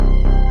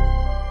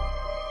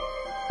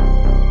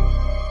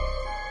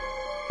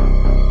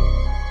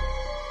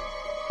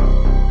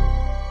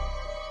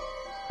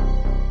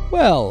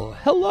Well,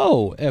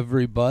 hello,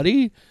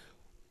 everybody.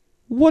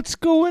 What's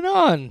going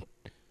on?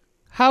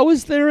 How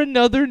is there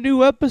another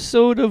new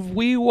episode of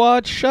We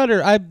Watch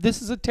Shudder? This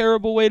is a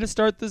terrible way to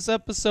start this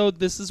episode.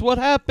 This is what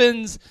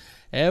happens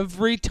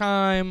every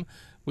time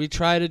we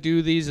try to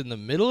do these in the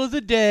middle of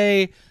the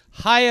day.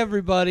 Hi,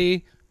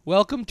 everybody.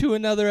 Welcome to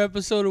another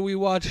episode of We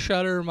Watch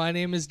Shudder. My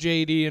name is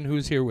JD, and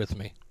who's here with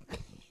me?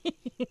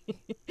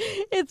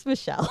 It's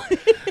Michelle.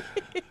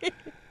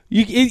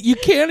 You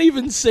can't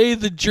even say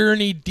the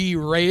journey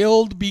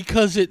derailed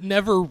because it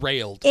never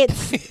railed.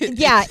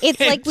 It's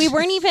like we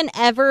weren't even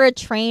ever a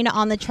train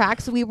on the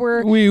tracks. We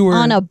were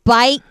on a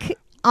bike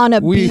on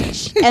a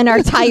beach, and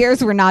our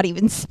tires were not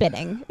even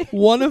spinning.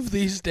 One of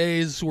these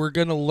days, we're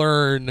going to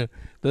learn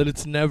that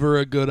it's never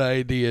a good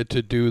idea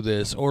to do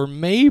this. Or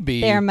maybe...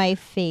 They're my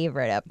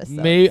favorite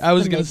episodes. I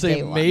was going to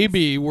say,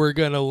 maybe we're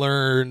going to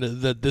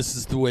learn that this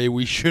is the way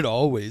we should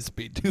always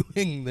be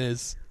doing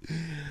this.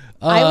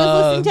 I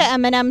was listening to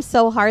Eminem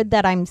so hard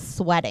that I'm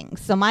sweating.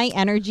 So my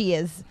energy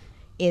is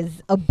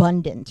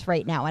abundant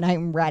right now, and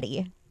I'm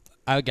ready.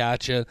 I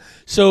gotcha.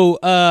 So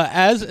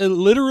as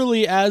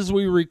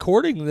we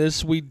recording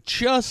this, we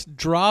just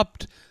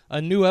dropped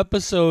a new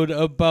episode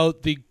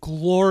about the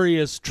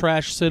glorious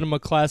trash cinema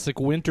classic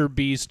Winter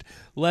Beast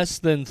less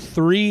than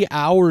 3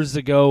 hours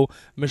ago.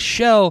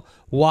 Michelle,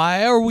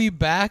 why are we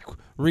back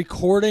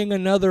recording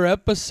another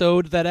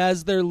episode that,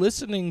 as they're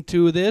listening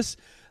to this,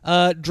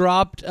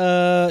 dropped,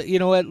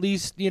 at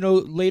least,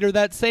 later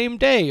that same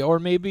day, or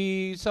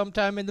maybe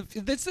sometime in the...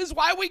 This is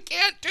why we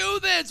can't do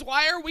this.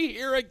 Why are we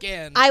here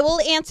again? I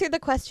will answer the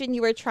question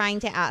you were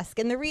trying to ask.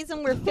 And the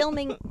reason we're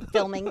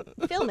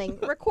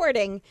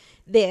recording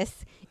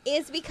this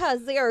is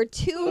because there are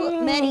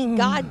too many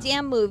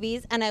goddamn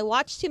movies, and I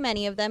watch too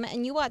many of them,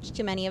 and you watch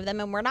too many of them,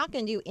 and we're not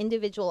going to do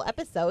individual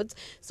episodes.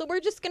 So we're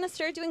just going to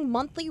start doing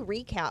monthly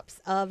recaps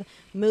of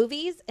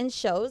movies and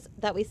shows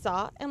that we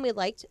saw and we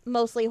liked,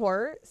 mostly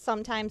horror,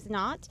 sometimes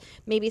not.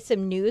 Maybe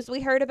some news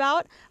we heard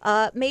about.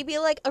 Maybe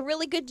like a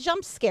really good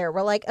jump scare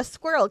where like a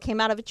squirrel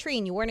came out of a tree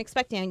and you weren't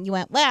expecting it, and you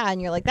went, wow,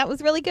 and you're like, that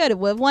was really good. It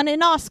would have won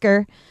an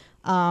Oscar.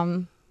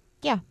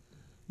 Yeah.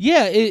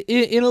 Yeah,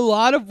 in a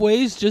lot of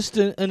ways, just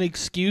an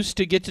excuse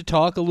to get to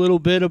talk a little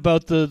bit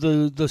about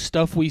the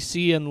stuff we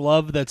see and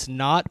love that's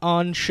not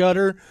on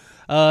Shudder,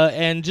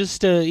 and just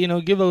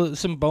to give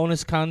some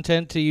bonus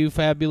content to you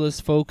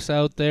fabulous folks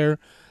out there,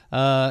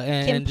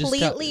 and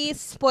completely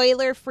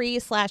spoiler free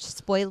 /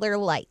 spoiler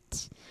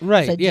light.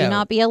 Right. So do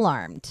not be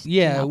alarmed.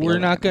 Yeah, we're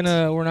not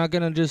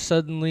gonna just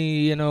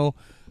suddenly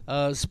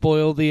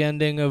spoil the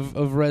ending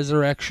of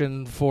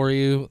Resurrection for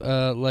you,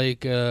 like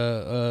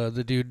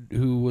the dude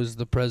who was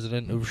the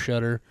president of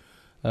Shudder,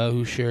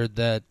 who shared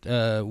that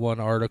one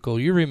article.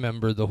 You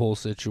remember the whole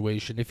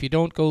situation. If you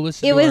don't go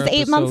listen to our episode... It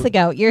was 8 months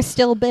ago. You're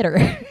still bitter.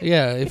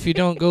 Yeah, if you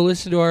don't go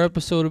listen to our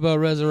episode about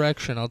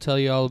Resurrection, I'll tell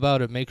you all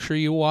about it. Make sure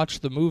you watch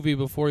the movie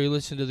before you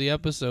listen to the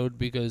episode,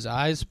 because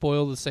I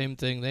spoil the same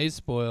thing they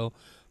spoil,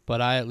 but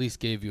I at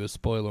least gave you a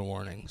spoiler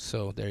warning,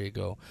 so there you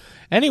go.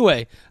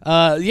 Anyway,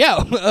 we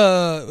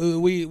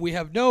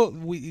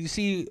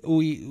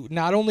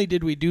not only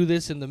did we do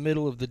this in the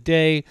middle of the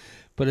day,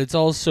 but it's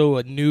also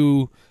a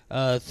new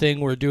thing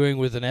we're doing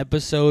with an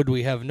episode.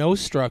 We have no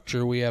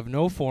structure, we have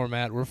no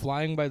format, we're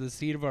flying by the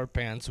seat of our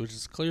pants, which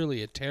is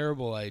clearly a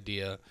terrible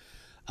idea.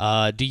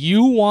 Do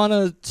you want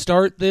to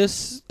start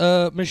this,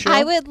 Michelle?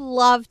 I would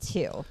love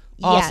to.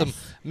 Awesome.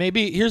 Yes.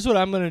 Maybe here's what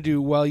I'm going to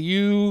do. While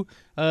you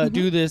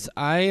do this,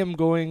 I am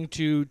going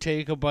to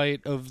take a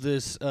bite of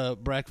this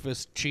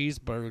breakfast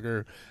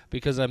cheeseburger,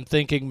 because I'm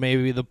thinking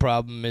maybe the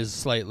problem is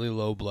slightly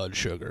low blood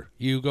sugar.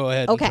 You go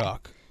ahead and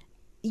talk.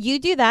 You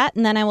do that,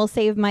 and then I will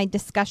save my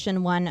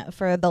discussion one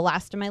for the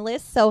last of my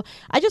list. So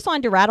I just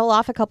wanted to rattle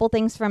off a couple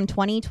things from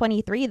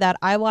 2023 that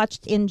I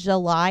watched in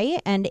July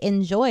and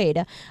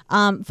enjoyed.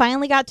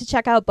 Finally got to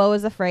check out Beau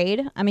is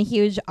Afraid. I'm a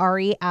huge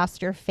Ari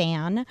Aster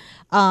fan.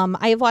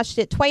 I have watched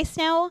it twice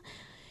now.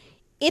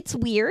 It's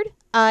weird.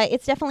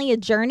 It's definitely a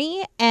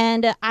journey,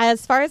 and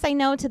as far as I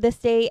know, to this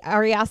day,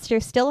 Ari Aster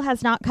still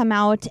has not come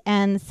out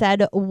and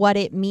said what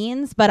it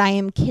means, but I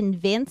am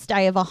convinced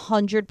I have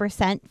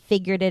 100%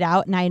 figured it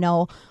out, and I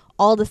know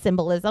all the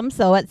symbolism.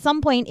 So at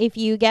some point, if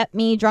you get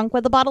me drunk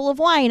with a bottle of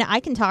wine,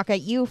 I can talk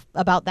at you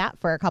about that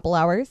for a couple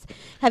hours.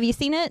 Have you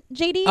seen it,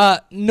 JD?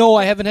 No,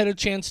 I haven't had a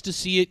chance to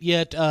see it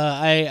yet.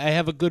 I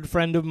have a good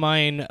friend of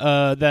mine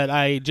that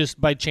I just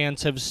by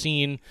chance have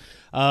seen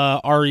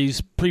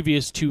Ari's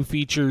previous two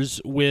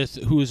features with,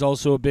 who is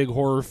also a big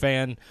horror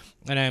fan,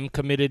 and I'm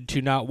committed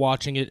to not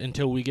watching it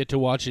until we get to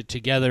watch it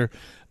together.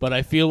 But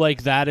I feel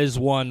like that is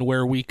one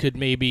where we could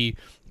maybe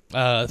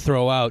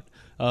throw out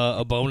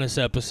a bonus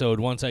episode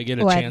once I get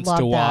a chance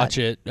to watch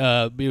it.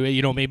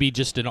 Maybe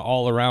just an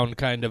all-around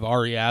kind of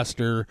Ari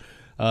Aster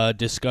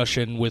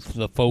discussion with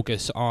the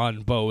focus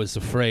on Beau is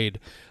Afraid.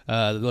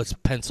 Let's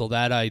pencil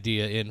that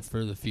idea in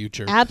for the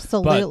future.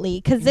 Absolutely,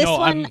 because this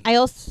one I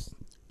also...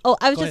 Oh,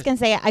 I was just going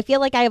to say, I feel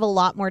like I have a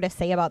lot more to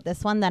say about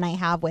this one than I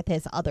have with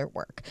his other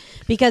work,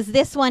 because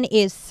this one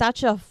is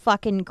such a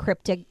fucking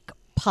cryptic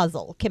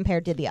puzzle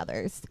compared to the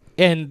others.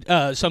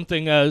 And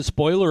something,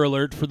 spoiler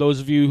alert for those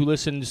of you who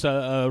listen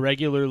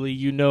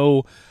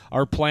regularly,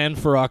 our plan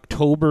for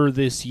October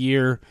this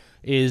year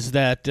is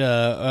that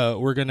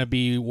we're going to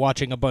be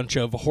watching a bunch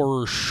of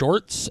horror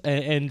shorts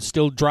and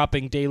still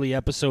dropping daily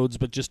episodes,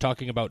 but just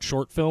talking about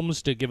short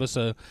films to give us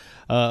a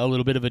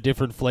little bit of a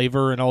different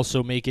flavor and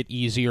also make it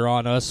easier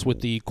on us with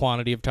the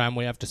quantity of time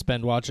we have to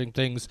spend watching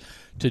things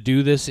to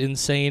do this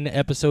insane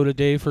episode a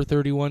day for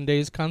 31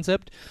 days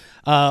concept.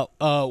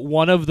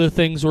 One of the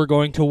things we're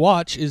going to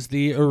watch is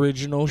the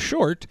original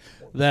short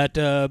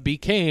that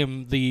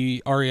became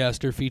the Ari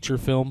Aster feature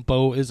film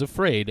Beau is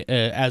Afraid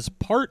as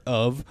part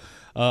of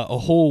a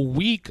whole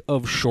week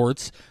of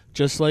shorts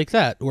just like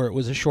that, where it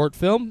was a short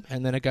film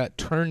and then it got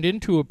turned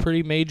into a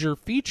pretty major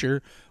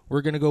feature.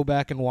 We're going to go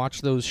back and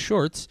watch those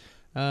shorts,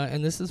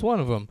 and this is one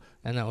of them.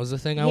 And that was the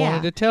thing I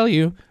wanted to tell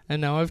you,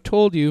 and now I've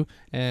told you,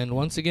 and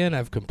once again,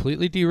 I've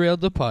completely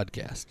derailed the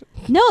podcast.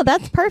 No,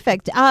 that's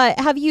perfect.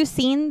 Have you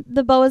seen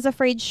the Beau is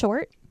Afraid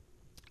short?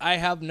 I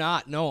have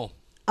not, no.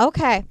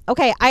 Okay.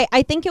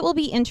 I think it will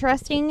be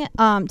interesting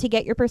to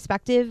get your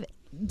perspective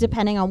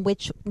depending on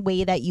which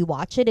way that you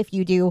watch it. If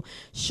you do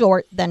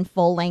short then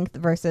full length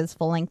versus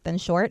full length then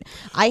short.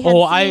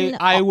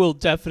 I will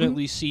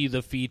definitely see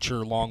the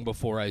feature long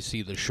before I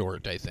see the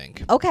short, I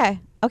think.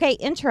 Okay,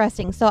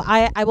 interesting. So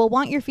I will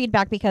want your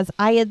feedback because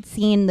I had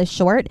seen the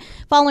short.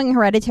 Following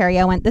Hereditary,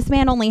 I went, this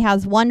man only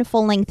has one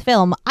full-length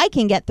film. I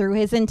can get through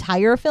his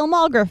entire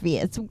filmography.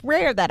 It's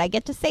rare that I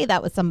get to say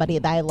that with somebody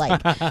that I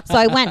like. So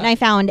I went and I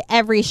found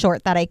every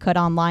short that I could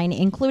online,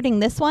 including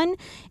this one.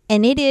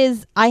 And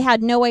I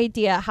had no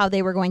idea how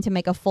they were going to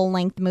make a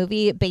full-length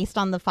movie based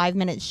on the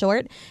 5-minute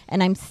short.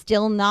 And I'm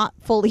still not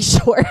fully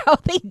sure how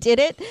they did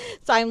it.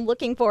 So I'm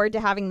looking forward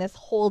to having this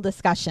whole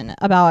discussion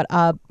about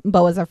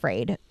Beau is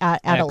Afraid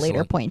at a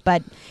later point.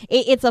 But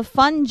it's a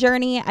fun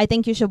journey. I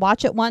think you should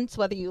watch it once,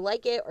 whether you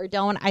like it or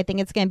don't. I think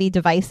it's going to be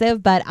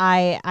divisive, but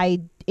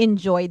I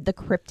enjoyed the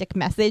cryptic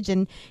message,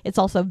 and it's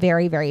also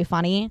very, very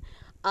funny.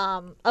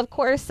 Of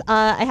course,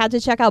 I had to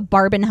check out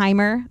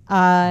Barbenheimer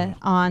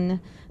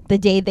on the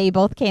day they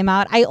both came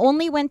out. I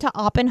only went to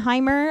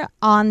Oppenheimer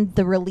on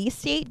the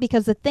release date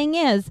because the thing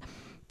is,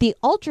 the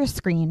Ultra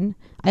Screen,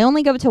 I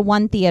only go to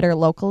one theater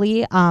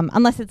locally,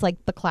 unless it's like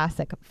the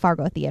classic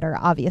Fargo Theater,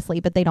 obviously,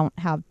 but they don't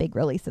have big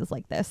releases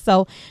like this.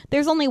 So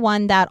there's only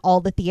one that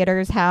all the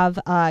theaters have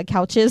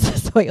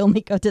couches, so I only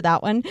go to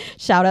that one.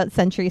 Shout out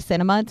Century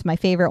Cinema. It's my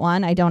favorite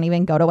one. I don't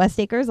even go to West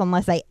Acres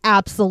unless I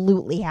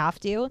absolutely have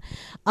to.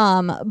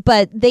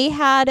 But they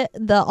had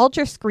the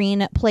Ultra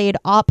Screen played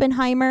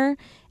Oppenheimer,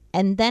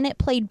 and then it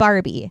played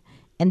Barbie.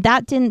 And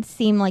that didn't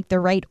seem like the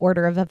right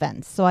order of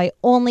events. So I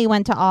only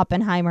went to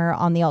Oppenheimer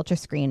on the Ultra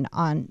Screen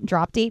on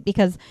drop date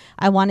because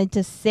I wanted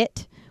to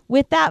sit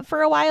with that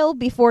for a while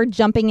before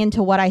jumping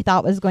into what I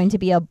thought was going to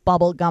be a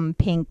bubblegum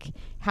pink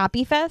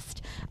Happy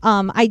Fest.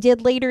 I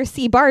did later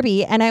see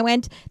Barbie, and I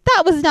went,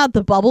 that was not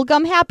the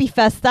bubblegum Happy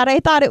Fest that I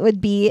thought it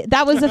would be.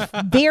 That was a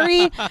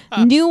very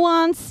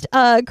nuanced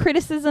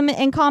criticism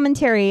and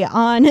commentary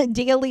on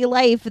daily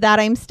life that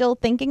I'm still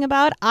thinking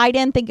about. I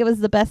didn't think it was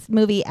the best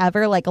movie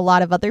ever, like a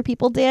lot of other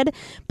people did,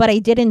 but I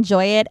did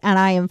enjoy it, and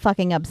I am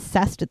fucking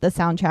obsessed with the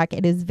soundtrack.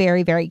 It is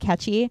very, very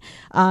catchy.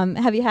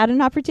 Have you had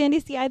an opportunity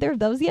to see either of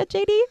those yet,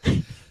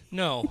 JD?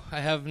 No,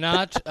 I have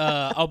not.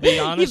 I'll be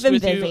honest You've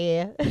with been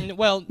busy. you.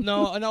 Well,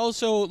 no, and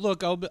also,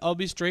 look, I'll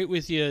be straight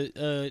with you.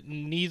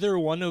 Neither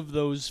one of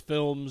those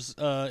films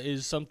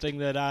is something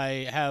that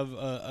I have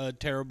a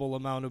terrible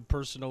amount of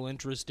personal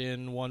interest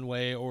in one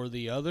way or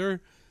the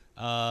other.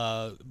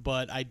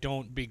 But I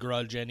don't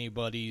begrudge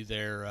anybody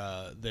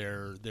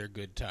their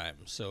good time.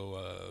 So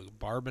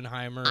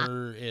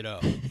Barbenheimer it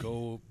up.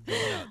 Go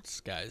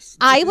nuts, guys.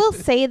 I will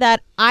say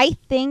that I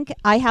think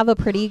I have a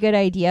pretty good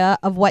idea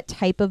of what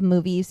type of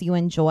movies you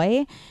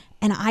enjoy,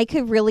 and I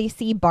could really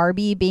see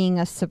Barbie being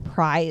a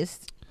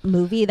surprise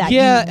movie that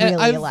you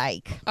really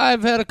like.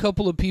 I've had a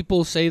couple of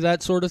people say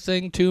that sort of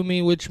thing to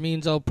me, which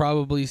means I'll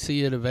probably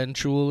see it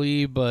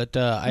eventually, but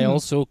I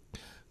also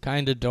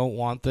kind of don't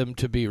want them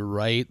to be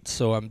right,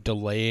 so I'm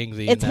delaying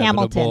the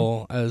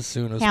inevitable as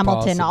soon as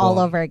Hamilton possible. all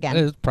over again.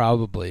 It's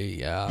probably,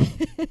 yeah.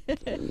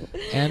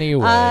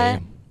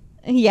 Anyway.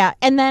 Yeah,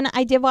 and then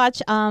I did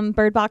watch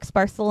Bird Box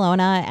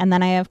Barcelona, and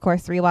then I, of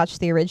course, rewatched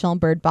the original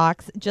Bird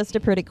Box. Just a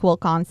pretty cool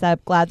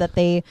concept. Glad that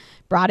they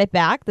brought it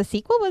back. The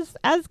sequel was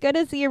as good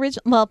as the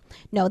original. Well,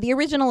 no, the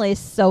original is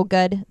so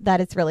good that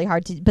it's really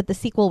hard to, but the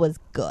sequel was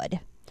good.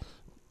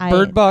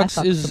 Bird Box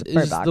is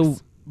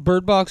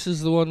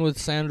the one with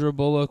Sandra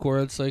Bullock where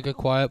it's like A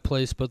Quiet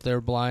Place, but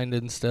they're blind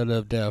instead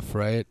of deaf,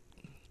 right?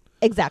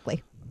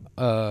 Exactly.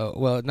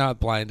 Well, not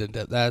blind and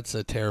deaf. That's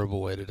a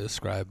terrible way to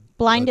describe.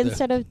 Blind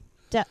instead of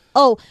deaf.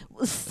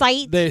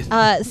 Sighted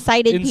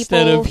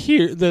instead people. of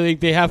hear.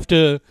 They have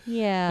to.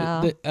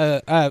 Yeah.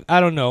 I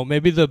don't know.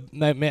 Maybe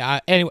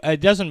anyway.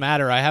 It doesn't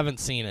matter. I haven't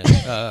seen it.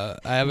 I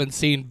haven't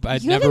seen. I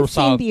never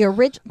saw the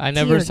original. I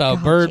never saw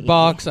Bird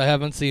Box. I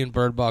haven't seen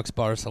Bird Box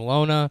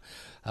Barcelona.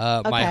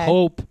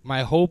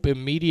 My hope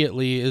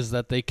immediately is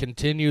that they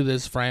continue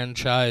this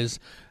franchise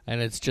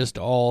and it's just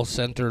all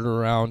centered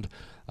around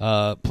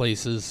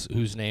places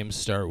whose names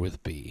start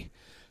with B.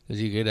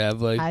 Because you could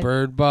have like I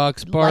Bird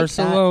Box like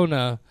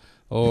Barcelona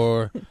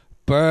or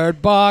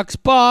Bird Box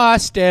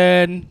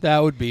Boston.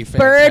 That would be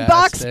Bird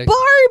Box fantastic.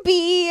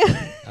 Barbie.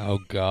 Oh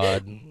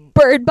God.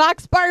 Bird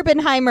Box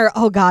Barbenheimer.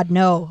 Oh God,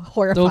 no,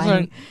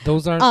 horrifying.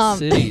 Those aren't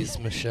cities,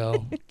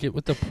 Michelle. Get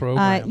with the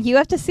program. You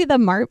have to see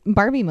the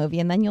Barbie movie,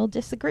 and then you'll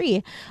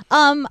disagree.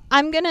 I'm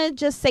gonna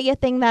just say a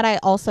thing that I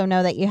also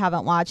know that you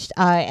haven't watched,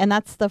 and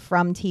that's the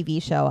From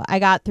TV show. I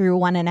got through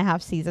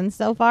 1.5 seasons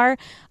so far.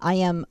 I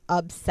am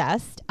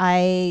obsessed.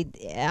 I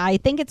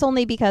think it's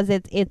only because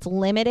it's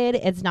limited.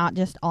 It's not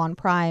just on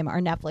Prime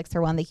or Netflix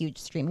or one of the huge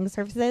streaming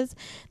services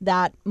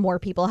that more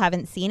people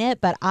haven't seen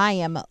it. But I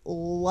am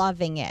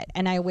loving it,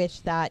 and I wish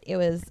that it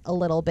was a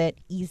little bit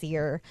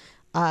easier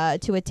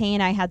to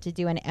attain. I had to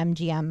do an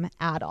MGM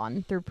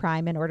add-on through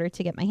Prime in order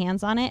to get my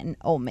hands on it, and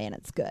oh man,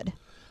 it's good.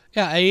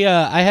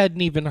 Yeah, I hadn't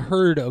even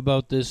heard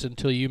about this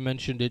until you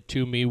mentioned it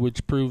to me,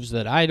 which proves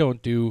that I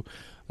don't do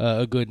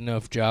a good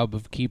enough job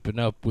of keeping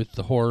up with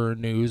the horror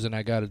news, and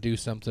I got to do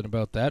something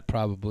about that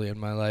probably in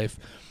my life.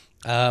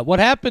 What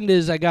happened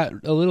is I got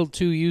a little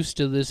too used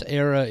to this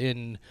era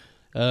in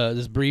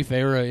this brief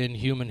era in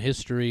human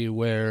history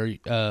where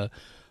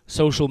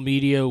social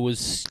media was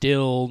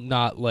still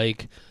not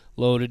like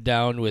loaded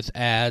down with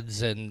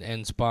ads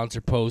and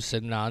sponsor posts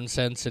and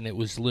nonsense, and it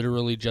was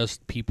literally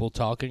just people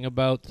talking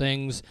about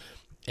things.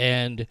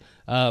 And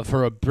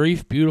for a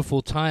brief,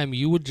 beautiful time,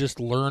 you would just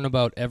learn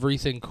about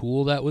everything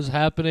cool that was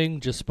happening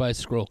just by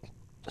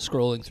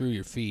scrolling through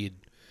your feed.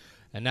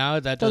 And now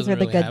that doesn't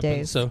really happen.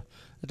 Days. So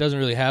it doesn't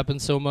really happen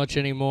so much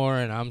anymore,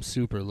 and I'm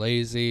super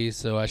lazy,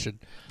 so I should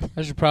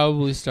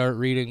probably start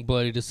reading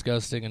Bloody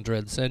Disgusting and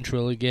Dread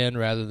Central again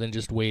rather than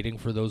just waiting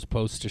for those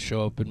posts to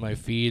show up in my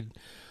feed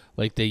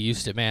like they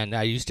used to. Man,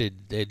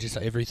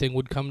 everything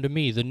would come to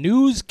me. The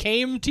news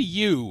came to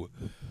you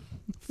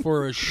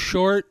for a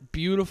short,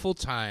 beautiful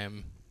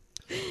time,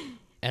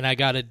 and I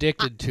got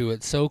addicted to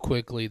it so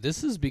quickly.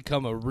 This has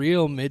become a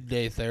real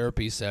midday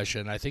therapy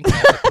session. I think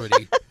that's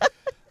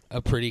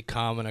a pretty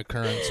common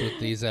occurrence with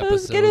these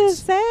episodes. I was gonna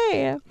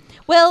say.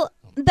 Well,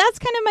 that's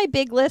kind of my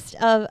big list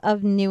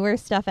of newer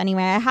stuff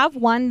anyway. I have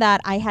one that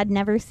I had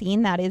never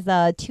seen that is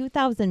a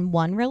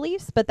 2001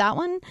 release, but that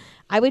one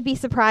I would be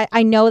surprised.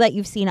 I know that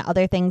you've seen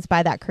other things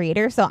by that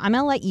creator, so I'm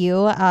going to let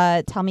you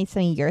tell me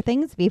some of your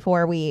things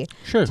before we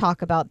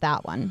talk about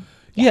that one.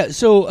 Yeah,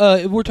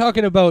 so we're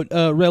talking about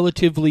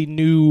relatively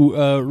new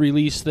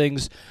release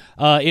things.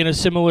 In a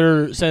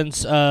similar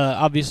sense,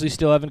 obviously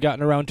still haven't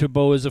gotten around to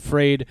Beau is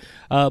Afraid,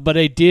 but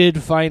I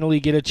did finally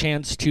get a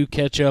chance to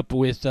catch up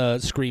with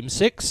Scream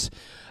 6.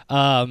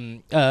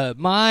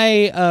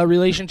 My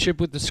relationship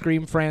with the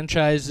Scream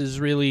franchise is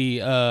really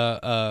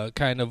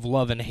kind of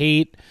love and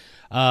hate.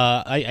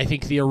 I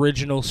think the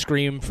original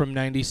Scream from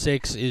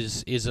 '96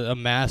 is a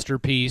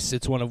masterpiece.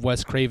 It's one of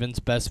Wes Craven's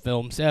best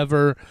films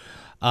ever.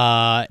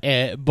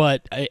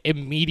 But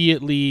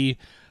immediately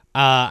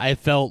I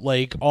felt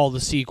like all the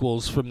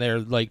sequels from there,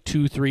 like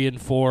 2, 3,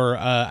 and 4,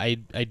 I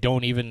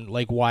don't even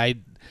like why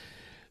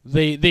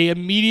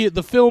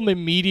the film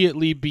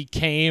immediately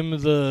became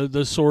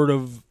the sort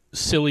of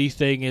silly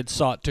thing it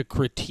sought to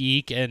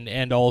critique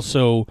and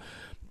also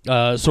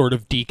sort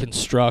of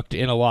deconstruct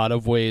in a lot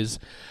of ways.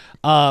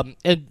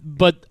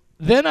 But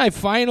then I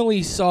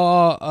finally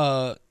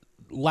saw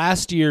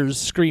last year's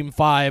Scream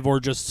 5,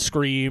 or just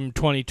Scream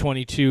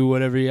 2022,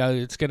 whatever.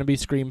 It's going to be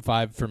Scream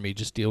 5 for me.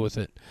 Just deal with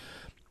it.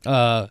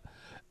 And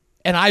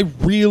I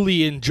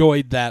really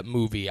enjoyed that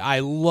movie. I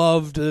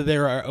loved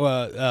there's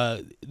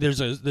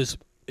this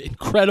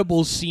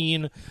incredible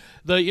scene.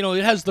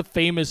 It has the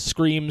famous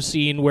Scream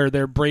scene where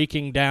they're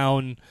breaking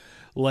down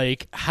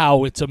like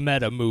how it's a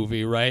meta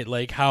movie, right?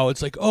 Like how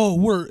it's like,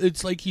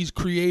 it's like he's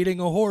creating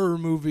a horror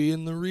movie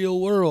in the real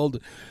world.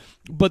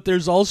 But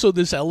there's also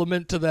this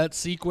element to that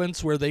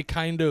sequence where they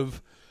kind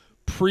of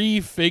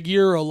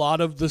prefigure a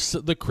lot of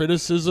the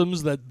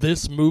criticisms that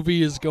this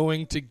movie is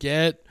going to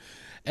get.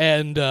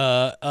 And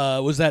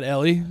was that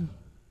Ellie?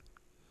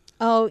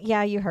 Oh,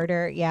 yeah, you heard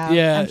her.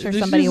 Yeah. I'm sure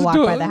She's somebody walked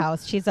by the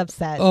house. She's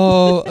upset.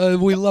 Oh,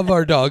 we love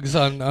our dogs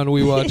on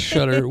We Watch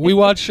Shudder. We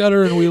watch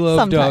Shudder and we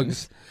love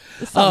dogs.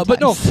 But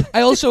no,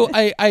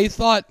 I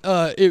thought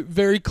it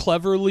very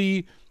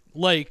cleverly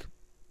like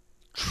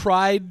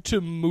tried to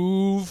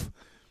move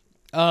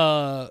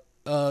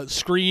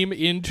Scream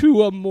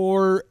into a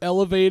more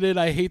elevated,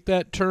 I hate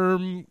that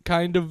term,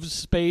 kind of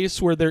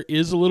space where there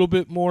is a little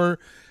bit more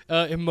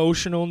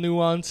emotional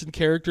nuance and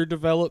character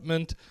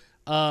development.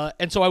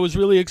 And so I was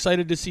really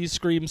excited to see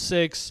Scream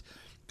 6.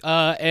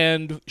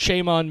 And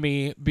shame on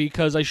me,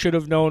 because I should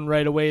have known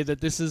right away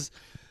that this is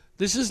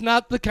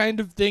not the kind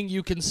of thing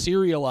you can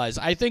serialize.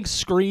 I think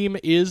Scream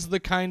is the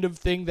kind of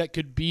thing that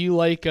could be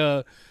like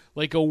a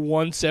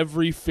once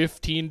every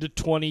 15 to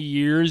 20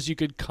 years you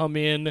could come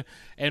in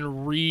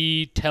and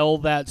retell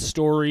that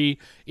story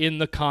in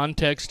the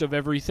context of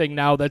everything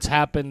now that's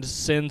happened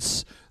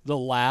since the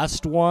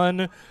last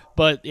one.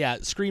 But yeah,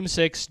 Scream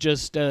 6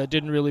 just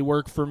didn't really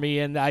work for me,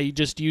 and I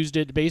just used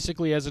it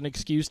basically as an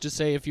excuse to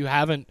say if you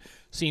haven't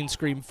seen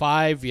Scream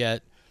 5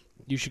 yet,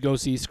 you should go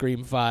see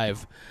Scream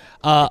 5.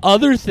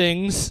 Other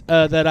things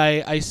that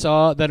I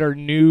saw that are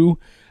new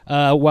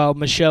while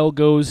Michelle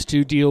goes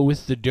to deal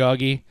with the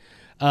doggy.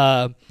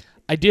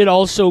 I did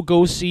also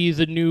go see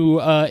the new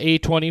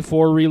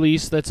A24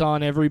 release that's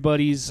on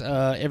everybody's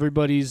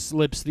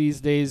lips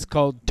these days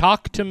called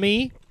Talk to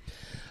Me.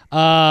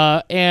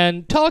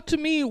 And Talk to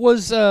Me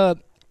was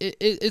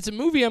it's a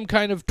movie I'm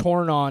kind of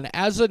torn on.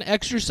 As an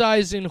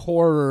exercise in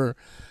horror,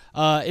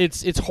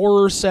 it's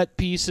horror set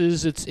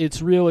pieces,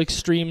 it's real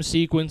extreme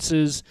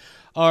sequences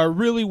are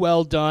really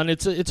well done.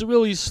 It's a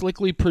really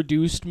slickly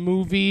produced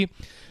movie.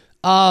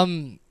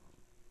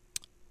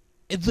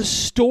 The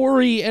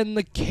story and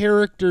the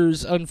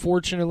characters,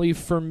 unfortunately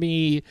for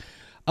me,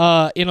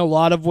 in a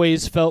lot of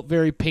ways felt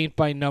very paint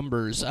by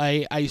numbers.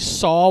 I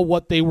saw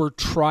what they were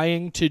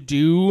trying to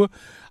do.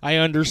 I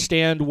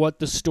understand what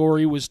the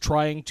story was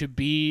trying to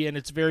be, and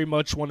it's very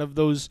much one of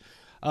those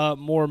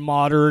more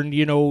modern,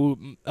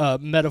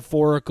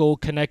 metaphorical,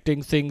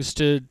 connecting things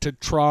to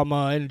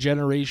trauma and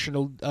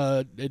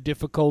generational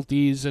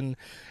difficulties and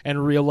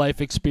real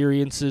life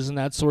experiences and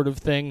that sort of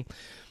thing.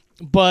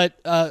 But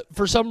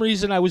for some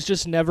reason, I was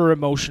just never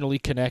emotionally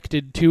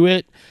connected to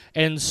it.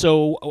 And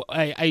so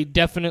I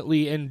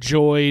definitely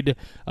enjoyed,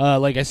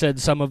 like I said,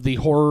 some of the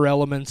horror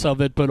elements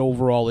of it, but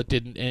overall it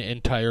didn't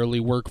entirely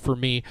work for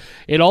me.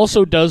 It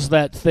also does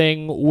that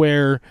thing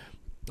where...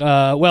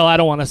 well, I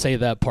don't want to say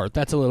that part.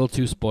 That's a little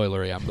too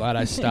spoilery. I'm glad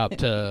I stopped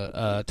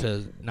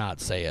to not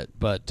say it.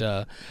 But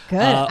good.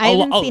 I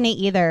haven't seen it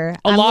either.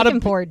 I'm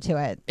looking forward to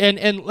it.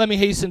 And let me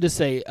hasten to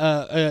say,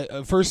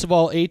 first of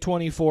all,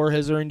 A24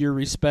 has earned your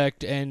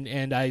respect,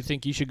 and I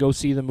think you should go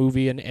see the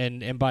movie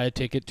and buy a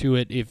ticket to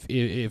it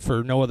if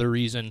for no other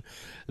reason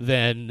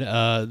than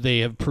they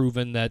have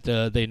proven that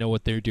they know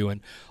what they're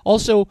doing.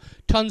 Also,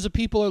 tons of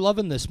people are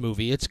loving this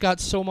movie. It's got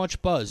so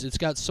much buzz. It's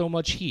got so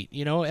much heat.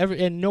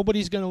 And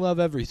nobody's going to love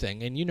everything.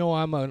 And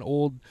I'm an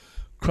old,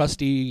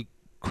 crusty,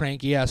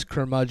 cranky-ass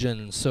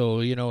curmudgeon, so,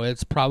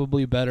 it's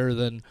probably better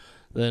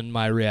than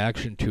my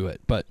reaction to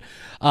it. But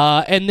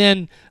and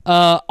then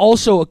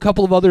also a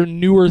couple of other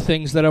newer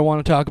things that I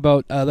want to talk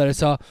about that I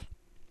saw.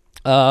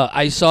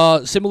 I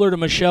saw, similar to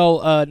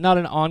Michelle, not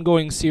an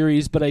ongoing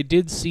series, but I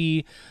did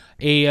see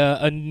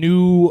a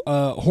new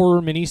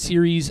horror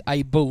miniseries.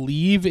 I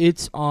believe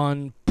it's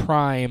on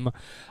Prime.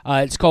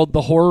 It's called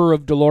The Horror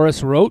of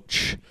Dolores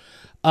Roach,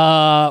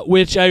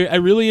 which I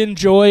really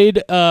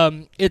enjoyed.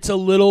 It's a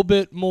little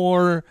bit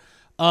more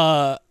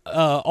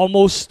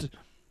almost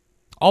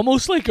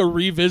like a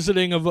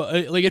revisiting of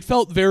like it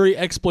felt very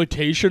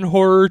exploitation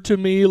horror to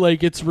me.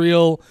 Like it's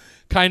real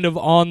kind of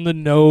on the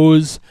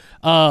nose,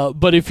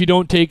 but if you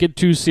don't take it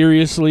too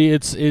seriously,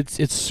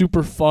 it's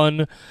super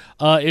fun.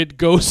 It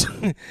goes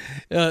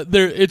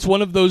there. It's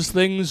one of those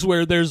things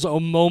where there's a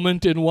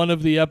moment in one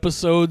of the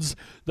episodes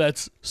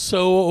that's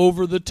so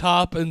over the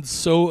top and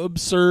so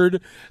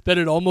absurd that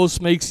it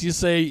almost makes you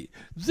say,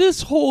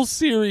 this whole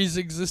series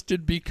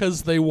existed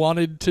because they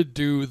wanted to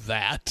do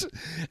that.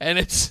 And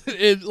it's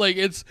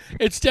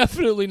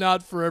definitely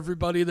not for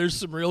everybody. There's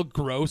some real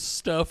gross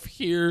stuff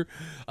here,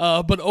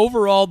 but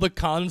overall the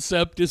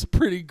concept is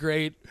pretty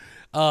great.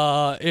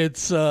 I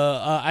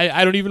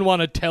don't even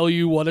want to tell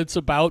you what it's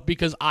about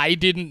because I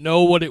didn't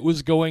know what it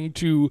was going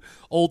to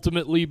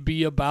ultimately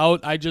be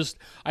about. I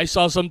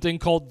saw something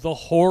called The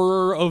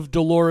Horror of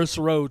Dolores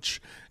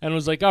Roach and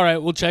was like, all right,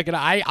 we'll check it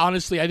out. I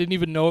didn't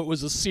even know it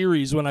was a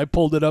series when I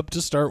pulled it up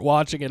to start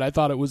watching it. I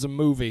thought it was a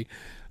movie.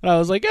 And I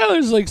was like,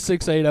 there's like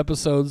 6-8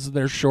 episodes. And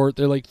they're short.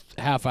 They're like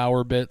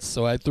half-hour bits,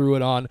 so I threw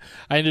it on.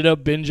 I ended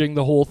up binging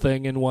the whole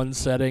thing in one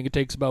setting. It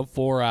takes about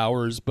 4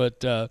 hours,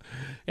 but I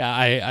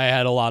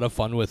had a lot of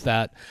fun with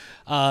that.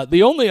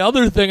 The only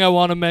other thing I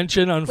want to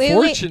mention,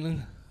 unfortunately...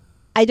 Wait.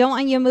 I don't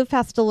want you to move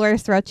past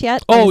Dolores Roach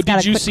yet. Oh,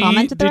 did you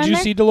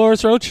see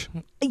Dolores Roach?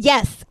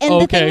 Yes,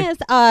 and the thing is,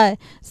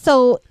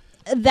 so...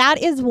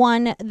 that is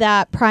one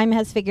that Prime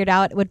has figured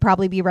out would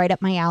probably be right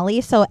up my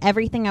alley. So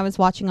everything I was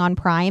watching on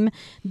Prime,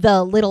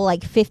 the little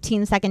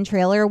 15-second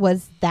trailer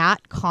was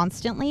that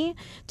constantly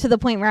to the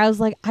point where I was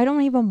like, I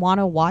don't even want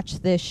to watch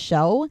this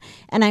show.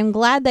 And I'm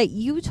glad that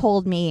you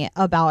told me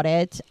about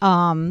it,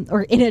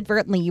 or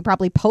inadvertently you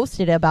probably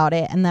posted about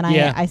it, and then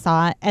I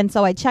saw it. And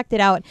so I checked it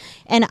out.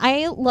 And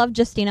I love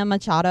Justina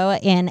Machado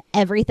and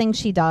everything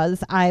she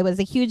does. I was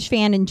a huge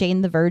fan in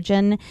Jane the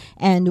Virgin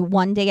and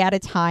One Day at a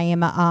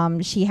Time.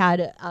 She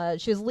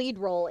was lead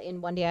role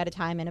in One Day at a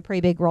Time and a pretty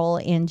big role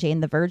in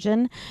Jane the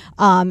Virgin.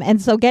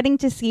 And so getting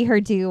to see her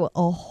do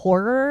a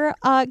horror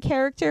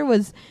character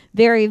was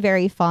very,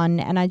 very fun.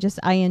 And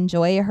I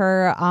enjoy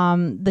her.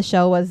 The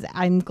show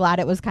I'm glad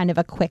it was kind of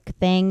a quick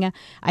thing.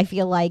 I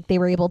feel like they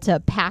were able to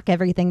pack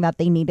everything that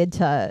they needed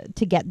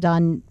to get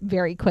done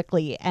very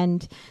quickly.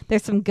 And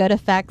there's some good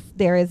effects.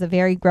 There is a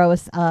very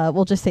gross,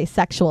 we'll just say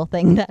sexual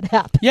thing that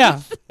happens.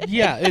 Yeah.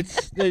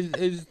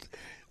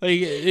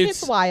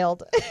 It's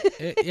wild.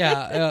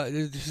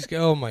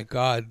 Oh my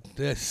God!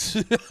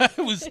 This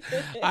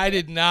I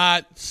did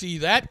not see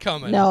that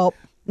coming. Nope,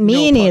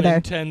 me no neither. Pun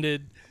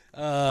intended.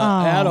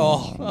 at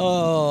all.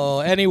 Oh,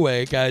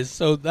 anyway, guys.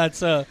 So that's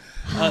the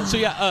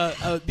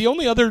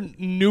only other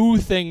new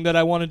thing that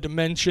I wanted to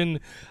mention.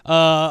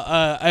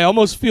 I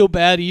almost feel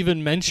bad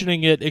even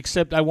mentioning it,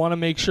 except I want to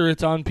make sure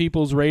it's on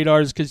people's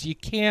radars because you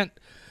can't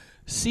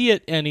see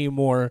it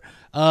anymore.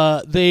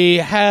 They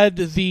had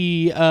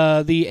the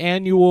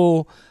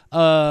annual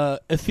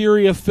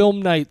Etheria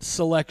Film Night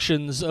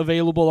selections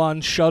available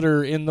on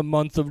Shudder in the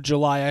month of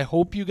July. I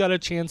hope you got a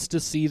chance to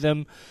see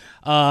them.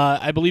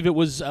 I believe it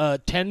was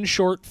 10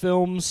 short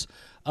films,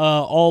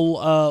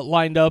 all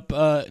lined up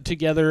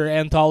together,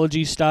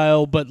 anthology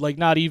style, but like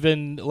not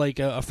even like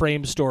a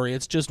frame story.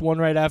 It's just one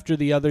right after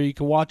the other. You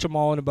can watch them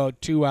all in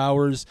about 2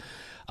 hours.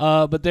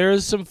 But there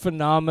is some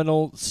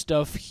phenomenal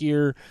stuff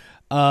here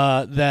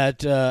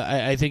that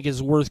I think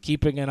is worth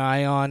keeping an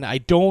eye on. I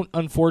don't,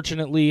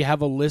 unfortunately,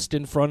 have a list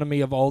in front of me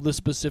of all the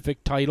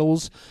specific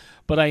titles,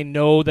 but I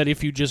know that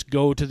if you just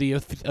go to the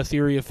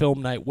Etheria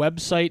Film Night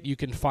website, you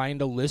can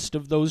find a list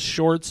of those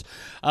shorts.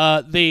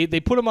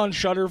 They put them on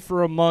Shudder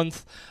for a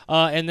month,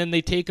 and then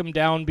they take them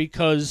down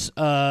because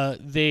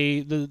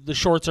the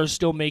shorts are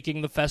still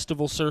making the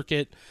festival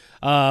circuit,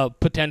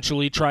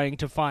 potentially trying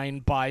to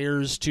find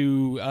buyers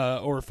to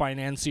or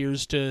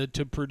financiers to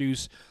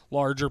produce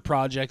larger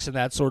projects and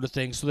that sort of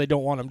thing, so they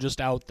don't want them just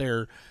out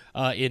there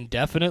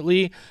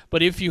indefinitely.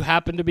 But if you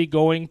happen to be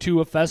going to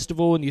a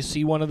festival and you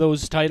see one of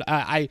those titles,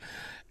 I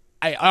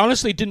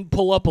honestly didn't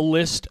pull up a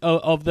list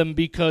of them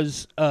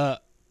because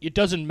it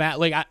doesn't matter.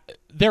 Like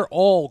they're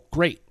all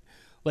great.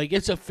 Like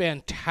it's a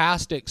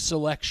fantastic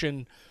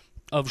selection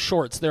of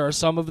shorts. There are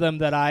some of them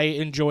that I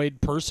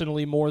enjoyed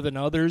personally more than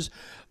others,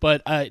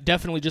 but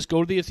definitely just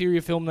go to the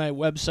Etheria Film Night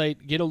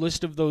website, get a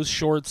list of those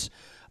shorts.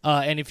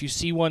 And if you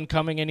see one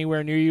coming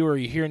anywhere near you or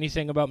you hear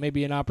anything about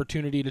maybe an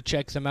opportunity to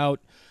check them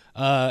out,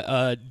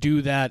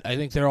 do that. I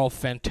think they're all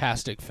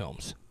fantastic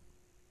films.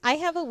 I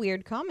have a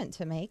weird comment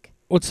to make.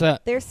 What's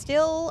that? They're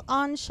still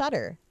on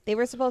Shudder. They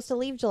were supposed to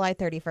leave July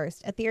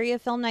 31st.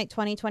 Etheria Film Night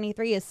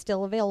 2023 is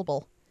still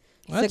available.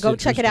 So go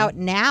check it out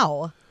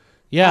now.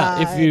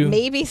 Yeah, if you...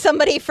 Maybe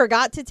somebody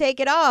forgot to take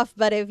it off,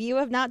 but if you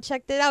have not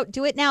checked it out,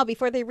 do it now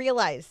before they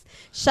realize.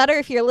 Shudder,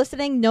 if you're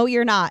listening, no,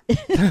 you're not. Give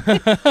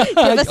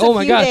us a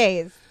few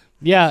days.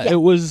 Yeah, it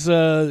was.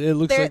 It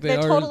looks like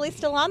they're totally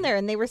still on there,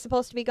 and they were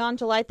supposed to be gone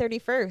July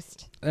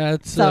 31st.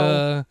 That's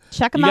so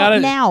check them out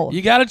now.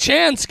 You got a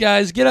chance,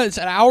 guys. It's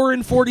an hour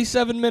and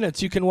 47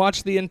 minutes. You can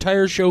watch the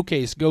entire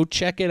showcase. Go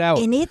check it out,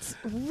 and it's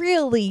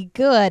really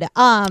good. Which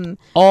one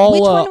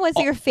was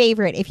your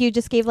favorite? If you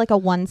just gave like a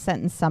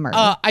 1-sentence summary.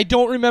 I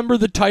don't remember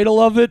the title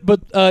of it,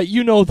 but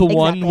you know the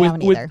one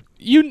with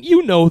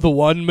you know the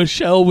one,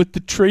 Michelle, with the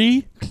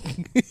tree.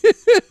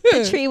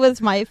 The tree was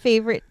my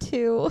favorite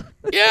too.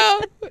 Yeah.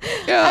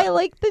 I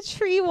like the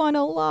tree one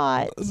a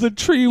lot. The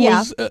tree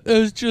was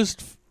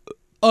just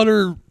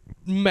utter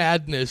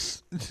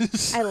madness.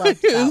 I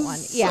loved that one.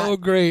 Yeah, so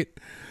great.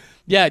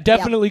 Yeah,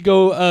 definitely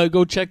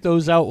go check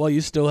those out while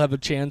you still have a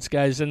chance,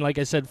 guys. And like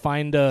I said,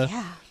 find the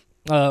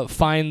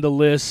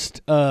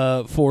list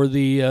for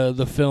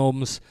the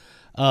films.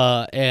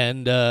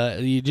 And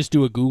you just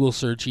do a Google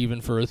search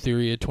even for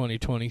Etheria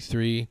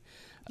 2023.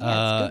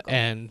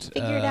 And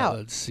figure it out.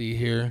 Let's see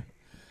here.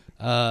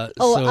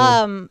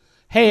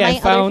 Hey, I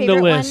found a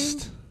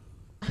list.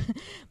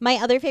 My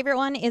other favorite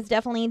one is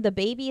definitely the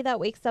baby that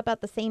wakes up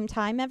at the same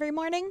time every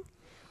morning.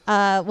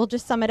 We'll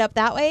just sum it up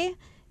that way.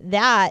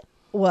 That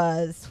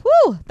was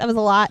a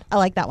lot. I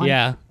like that one.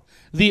 Yeah.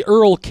 The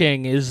Earl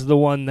King is the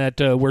one that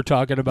we're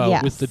talking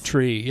about with the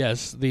tree.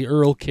 Yes, the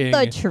Earl King.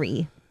 The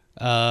tree.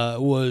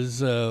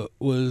 Was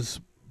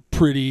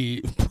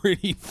pretty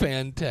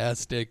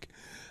fantastic.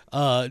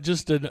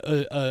 Just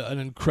an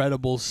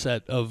incredible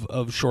set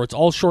of shorts.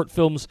 All short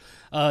films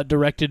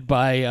directed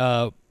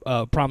by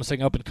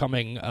promising up and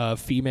coming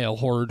female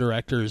horror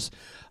directors,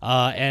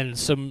 and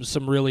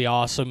some really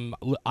awesome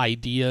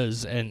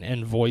ideas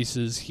and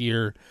voices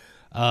here.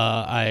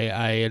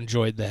 I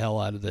enjoyed the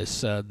hell out of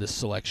this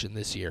selection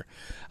this year.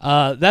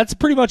 That's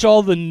pretty much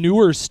all the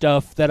newer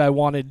stuff that I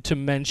wanted to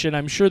mention.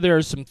 I'm sure there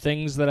are some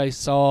things that I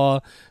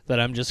saw that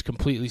I'm just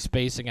completely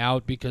spacing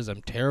out because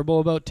I'm terrible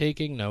about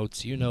taking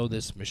notes. You know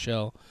this,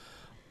 Michelle.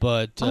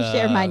 But I'll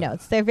share my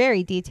notes. They're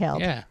very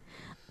detailed. Yeah.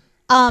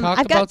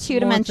 I've got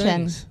two to mention.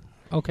 Things.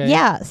 Okay.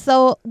 Yeah,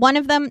 so one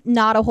of them,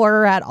 not a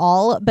horror at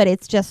all, but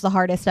it's just the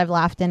hardest I've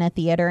laughed in a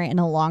theater in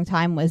a long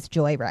time, was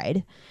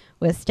Joyride,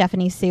 with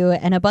Stephanie Sue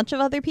and a bunch of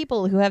other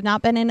people who have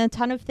not been in a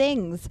ton of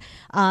things.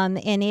 And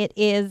it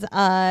is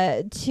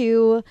oh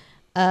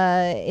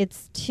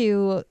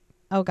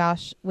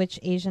gosh, which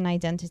Asian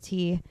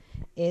identity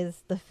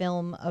is the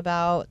film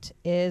about?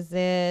 Is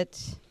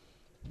it,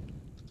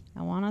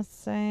 I want to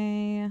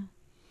say,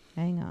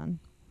 hang on.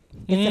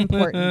 It's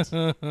important.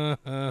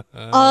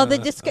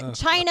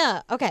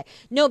 China. Okay.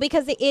 No,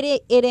 because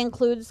it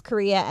includes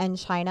Korea and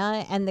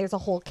China, and there's a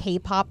whole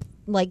K-pop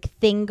like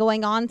thing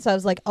going on. So I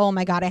was like, oh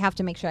my God, I have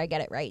to make sure I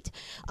get it right.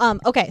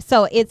 Okay,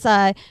 so it's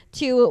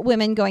two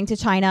women going to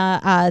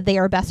China. They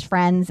are best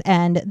friends,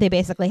 and they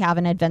basically have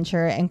an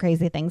adventure and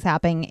crazy things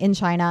happening in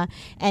China.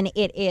 And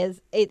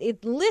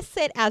it lists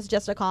it as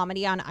just a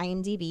comedy on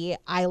IMDb.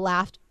 I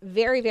laughed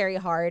very, very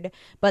hard,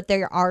 but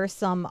there are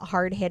some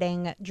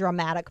hard-hitting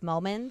dramatic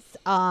moments.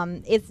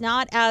 It's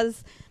not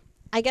as,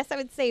 I guess I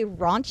would say,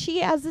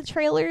 raunchy as the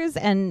trailers.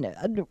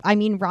 And I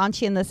mean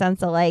raunchy in the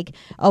sense of like,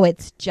 oh,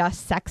 it's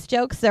just sex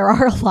jokes. There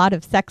are a lot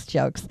of sex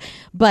jokes,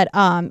 but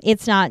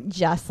it's not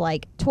just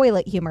like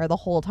toilet humor the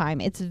whole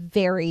time. It's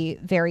very,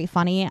 very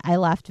funny. I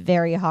laughed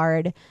very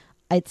hard.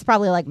 It's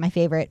probably like my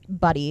favorite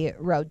buddy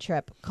road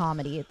trip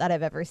comedy that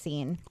I've ever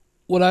seen.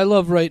 What I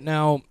love right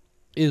now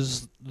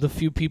is the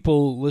few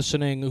people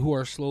listening who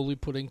are slowly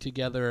putting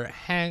together,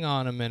 hang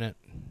on a minute.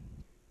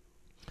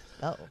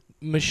 Oh.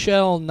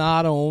 Michelle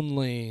not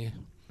only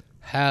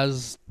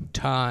has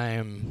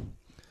time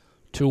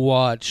to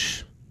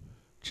watch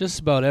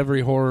just about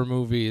every horror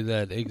movie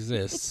that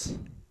exists,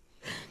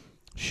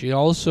 she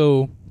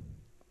also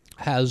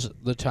has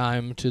the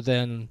time to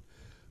then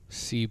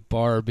see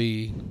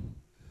Barbie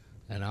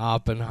and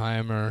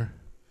Oppenheimer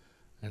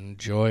and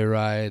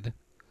Joyride.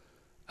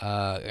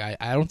 I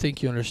don't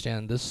think you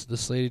understand.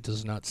 This lady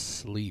does not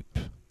sleep.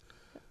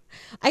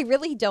 I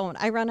really don't.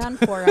 I run on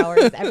 4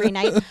 hours every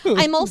night.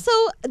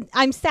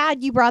 I'm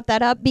sad you brought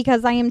that up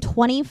because I am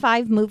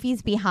 25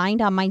 movies behind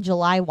on my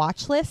July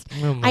watch list.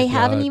 Oh my I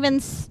haven't God. even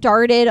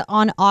started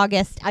on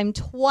August. I'm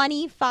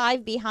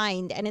 25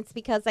 behind, and it's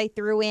because I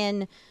threw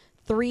in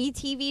 4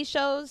 TV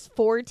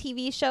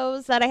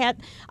shows that I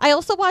had. I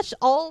also watched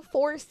all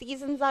 4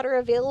 seasons that are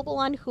available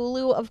on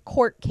Hulu of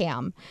Court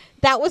Cam.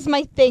 That was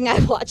my thing I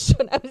watched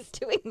when I was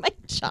doing my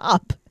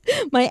job.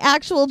 My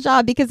actual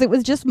job, because it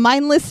was just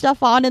mindless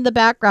stuff on in the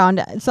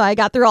background. So I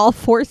got through all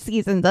 4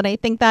 seasons, and I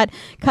think that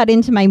cut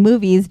into my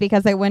movies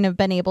because I wouldn't have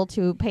been able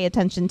to pay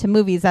attention to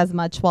movies as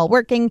much while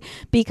working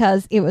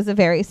because it was a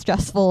very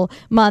stressful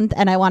month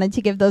and I wanted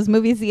to give those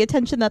movies the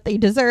attention that they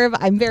deserve.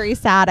 I'm very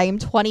sad. I am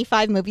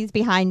 25 movies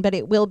behind, but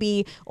it will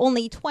be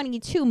only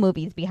 22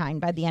 movies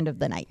behind by the end of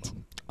the night.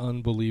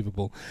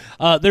 Unbelievable.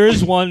 There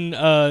is one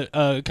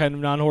kind of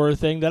non-horror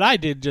thing that I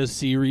did just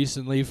see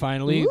recently,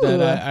 finally, Ooh.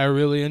 that I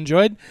really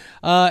enjoyed.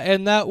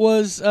 And that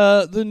was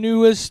the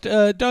newest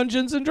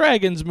Dungeons &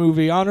 Dragons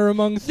movie, Honor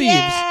Among Thieves.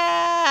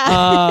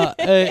 Yeah!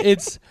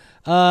 It's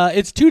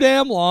too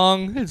damn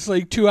long. It's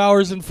like 2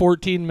 hours and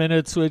 14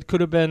 minutes, so it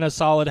could have been a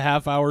solid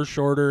half hour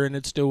shorter, and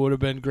it still would have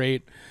been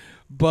great.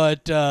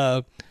 But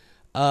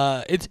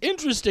it's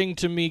interesting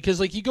to me because,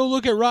 like, you go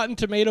look at Rotten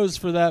Tomatoes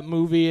for that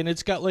movie, and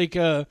it's got like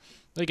a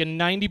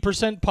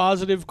 90%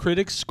 positive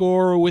critic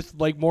score with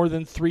like more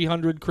than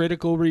 300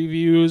 critical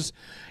reviews.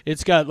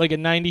 It's got like a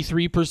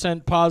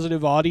 93%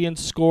 positive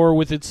audience score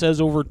with, it says,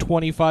 over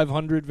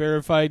 2,500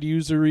 verified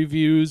user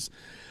reviews.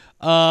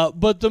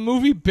 But the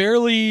movie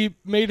barely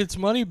made its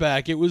money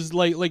back. It was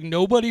like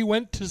nobody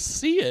went to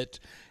see it.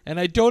 And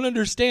I don't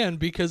understand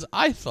because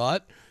I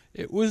thought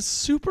it was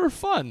super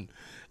fun.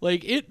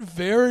 Like, it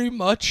very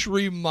much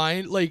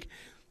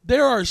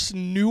there are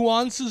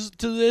nuances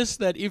to this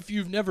that if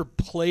you've never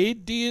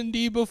played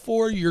D&D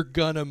before, you're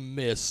gonna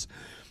miss.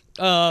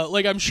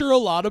 I'm sure a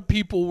lot of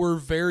people were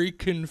very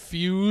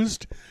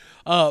confused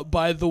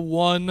by the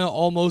one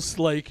almost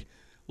like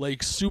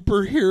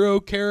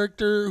superhero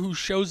character who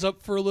shows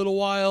up for a little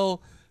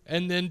while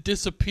and then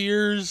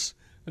disappears,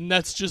 and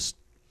that's just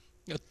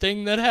a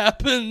thing that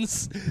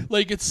happens.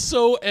 Like, it's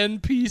so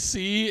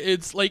NPC.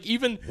 It's like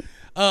even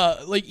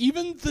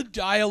the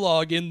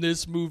dialogue in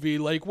this movie,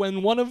 like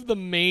when one of the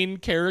main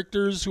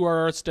characters who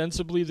are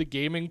ostensibly the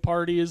gaming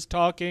party is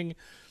talking,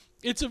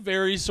 it's a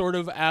very sort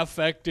of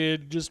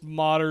affected, just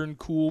modern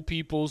cool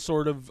people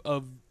sort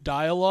of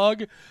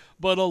dialogue.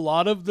 But a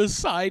lot of the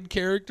side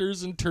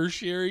characters and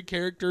tertiary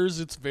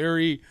characters, it's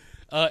very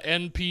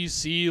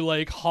NPC,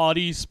 like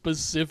haughty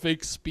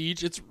specific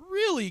speech. It's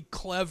really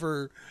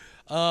clever.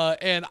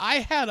 And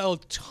I had a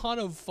ton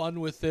of fun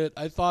with it.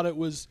 I thought it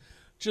was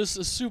just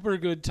a super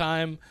good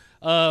time.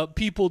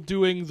 People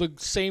doing the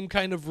same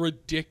kind of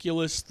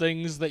ridiculous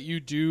things that you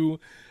do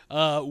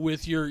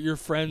with your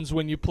friends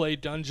when you play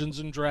Dungeons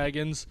and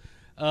Dragons,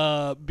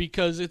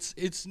 because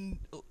it's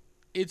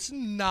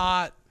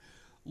not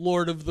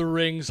Lord of the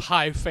Rings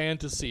high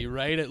fantasy,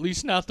 right? At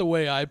least not the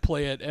way I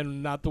play it,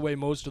 and not the way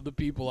most of the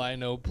people I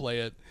know play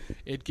it.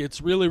 It gets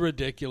really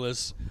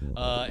ridiculous,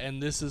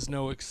 and this is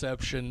no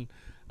exception.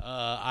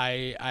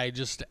 I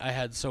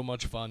had so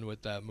much fun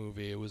with that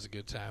movie. It was a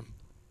good time.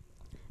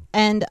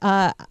 And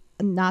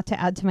not to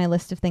add to my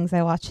list of things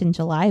I watched in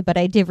July, but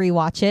I did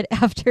rewatch it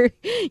after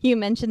you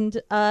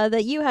mentioned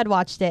that you had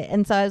watched it.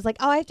 And so I was like,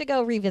 oh, I have to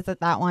go revisit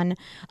that one.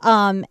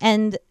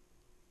 And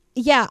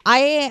yeah,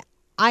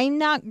 I'm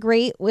not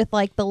great with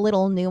like the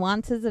little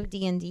nuances of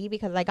D&D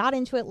because I got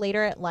into it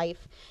later at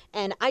life,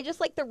 and I just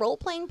like the role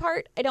playing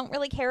part. I don't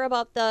really care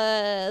about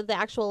the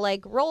actual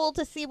like roll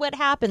to see what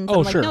happens. Oh,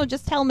 I'm like, sure. no,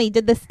 just tell me,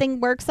 did this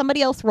thing work?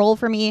 Somebody else roll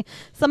for me.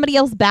 Somebody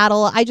else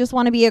battle. I just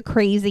want to be a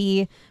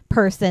crazy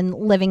person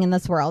living in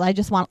this world. I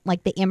just want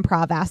like the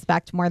improv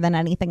aspect more than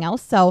anything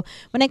else. So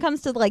when it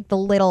comes to like the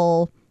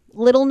little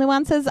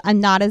nuances,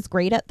 I'm not as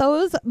great at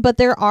those, but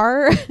there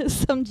are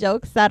some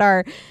jokes that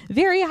are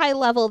very high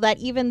level that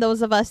even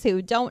those of us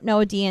who don't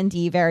know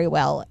D&D very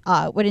well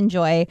would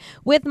enjoy.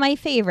 With my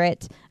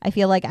favorite, I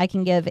feel like I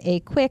can give a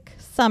quick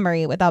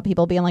summary without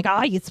people being like,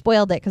 oh, you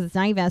spoiled it, because it's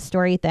not even a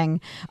story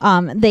thing.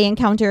 They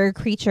encounter a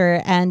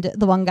creature and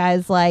the one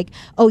guy's like,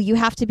 oh, you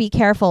have to be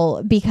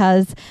careful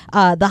because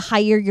the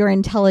higher your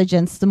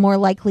intelligence, the more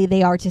likely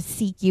they are to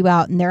seek you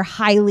out, and they're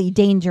highly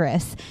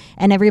dangerous.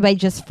 And everybody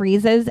just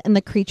freezes, and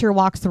the creature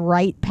walks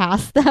right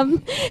past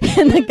them.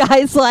 And the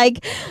guy's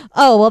like,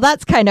 oh, well,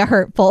 that's kind of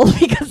hurtful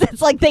because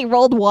it's like they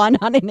rolled 1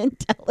 on an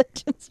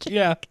intelligence check.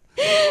 Yeah.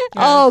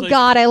 Oh, like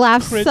God, I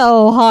laughed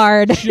so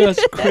hard.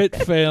 Just crit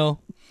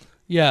fail.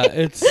 Yeah,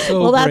 it's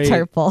so well, that's great.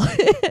 hurtful.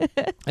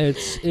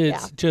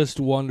 It's just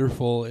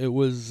wonderful. It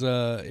was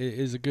it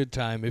is a good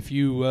time. If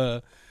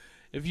you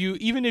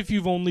even if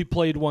you've only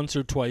played once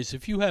or twice,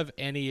 if you have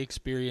any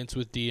experience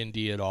with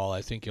D&D at all,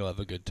 I think you'll have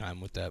a good time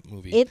with that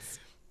movie.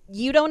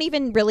 You don't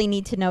even really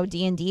need to know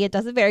D&D. It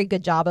does a very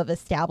good job of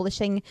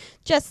establishing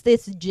just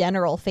this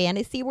general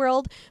fantasy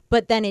world,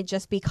 but then it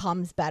just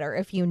becomes better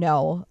if you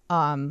know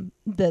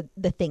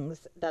the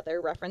things that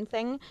they're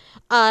referencing.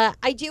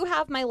 I do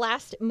have my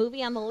last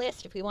movie on the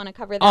list if we want to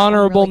cover that.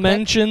 Honorable one really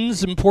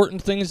mentions,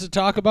 important things to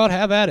talk about,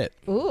 have at it.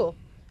 Ooh.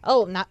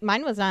 Oh,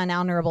 mine was not an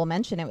honorable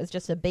mention. It was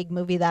just a big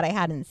movie that I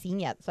hadn't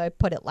seen yet, so I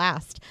put it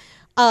last.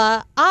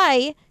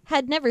 I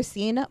had never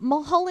seen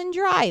Mulholland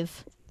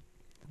Drive.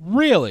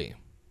 Really?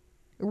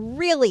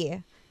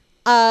 Really?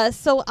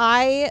 So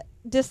I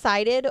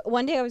decided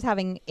one day I was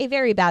having a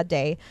very bad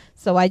day.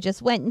 So I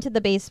just went into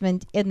the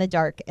basement in the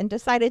dark and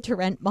decided to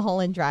rent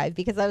Mulholland Drive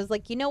because I was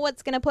like, you know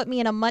what's going to put me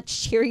in a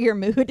much cheerier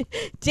mood?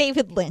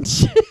 David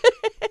Lynch.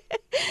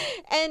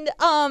 And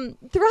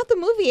throughout the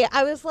movie,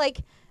 I was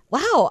like,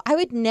 wow, I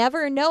would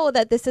never know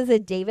that this is a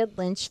David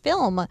Lynch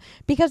film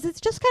because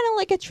it's just kind of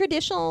like a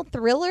traditional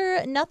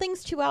thriller.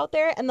 Nothing's too out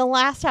there. And the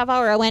last half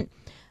hour I went,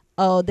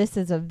 oh, this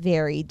is a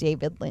very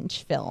David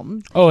Lynch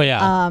film. Oh,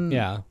 yeah.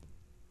 Yeah.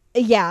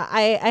 Yeah,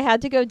 I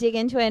had to go dig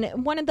into it.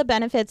 And one of the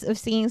benefits of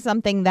seeing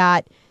something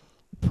that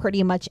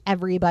pretty much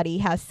everybody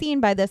has seen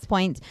by this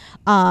point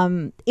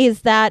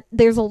is that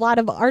there's a lot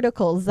of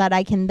articles that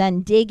I can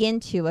then dig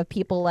into of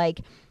people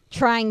like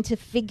trying to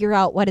figure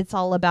out what it's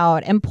all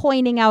about and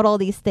pointing out all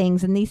these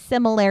things and these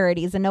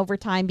similarities, and over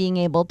time being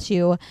able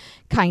to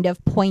kind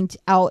of point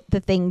out the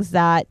things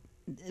that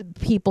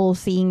people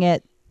seeing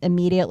it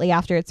immediately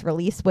after its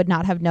release would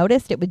not have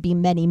noticed. It would be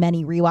many,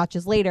 many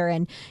rewatches later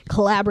and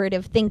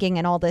collaborative thinking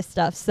and all this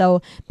stuff.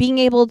 So being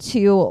able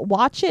to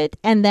watch it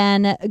and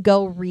then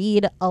go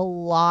read a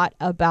lot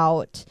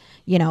about,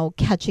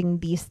 catching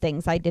these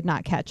things I did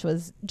not catch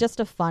was just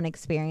a fun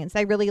experience.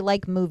 I really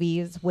like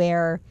movies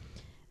where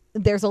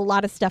there's a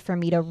lot of stuff for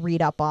me to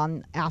read up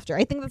on after.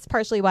 I think that's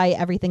partially why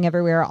Everything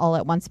Everywhere All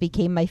at Once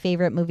became my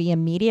favorite movie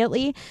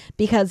immediately,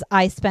 because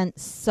I spent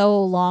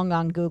so long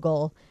on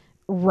Google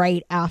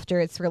right after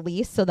its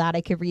release so that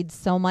I could read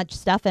so much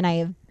stuff, and I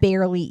have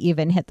barely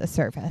even hit the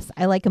surface.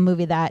 I like a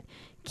movie that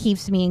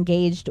keeps me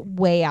engaged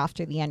way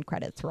after the end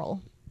credits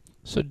roll.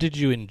 So did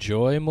you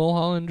enjoy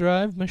Mulholland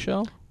Drive,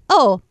 Michelle?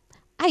 Oh,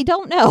 I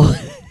don't know.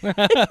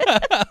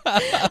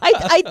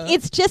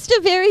 It's just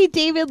a very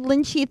David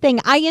Lynchy thing.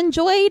 I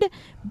enjoyed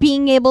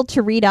being able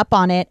to read up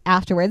on it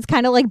afterwards,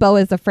 kind of like Beau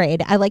is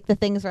Afraid. I like the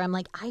things where I'm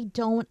like, I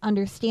don't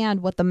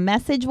understand what the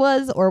message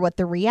was or what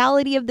the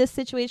reality of this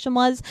situation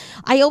was.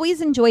 I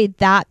always enjoyed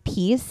that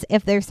piece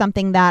if there's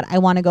something that I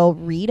want to go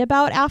read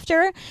about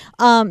after.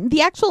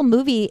 The actual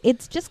movie,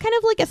 it's just kind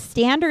of like a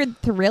standard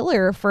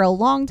thriller for a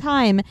long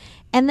time.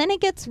 And then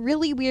it gets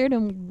really weird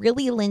and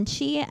really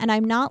Lynchy, and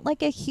I'm not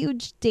like a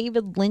huge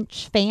David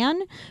Lynch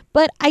fan,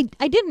 but I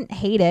didn't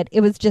hate it.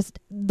 It was just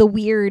the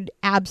weird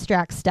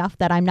abstract stuff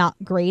that I'm not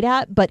great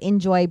at, but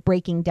enjoy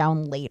breaking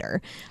down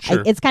later.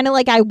 Sure. It's kind of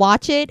like I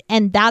watch it,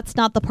 and that's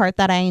not the part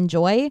that I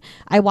enjoy.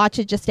 I watch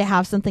it just to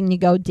have something to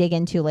go dig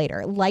into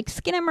later, like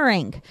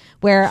Skinamarink,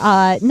 where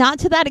not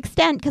to that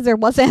extent because there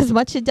wasn't as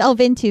much to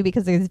delve into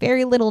because there's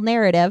very little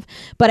narrative,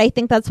 but I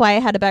think that's why I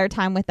had a better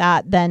time with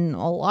that than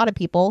a lot of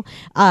people.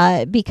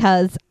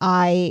 Because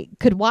I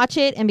could watch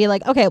it and be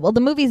like, okay, well, the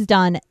movie's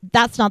done.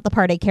 That's not the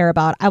part I care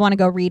about. I want to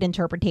go read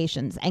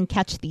interpretations and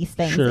catch these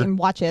things and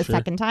watch it a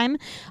second time.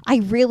 I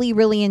really,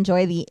 really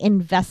enjoy the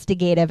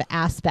investigative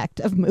aspect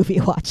of movie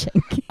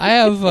watching. I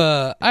have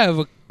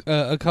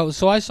a couple.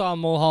 So I saw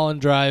Mulholland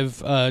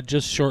Drive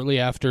just shortly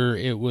after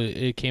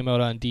it came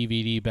out on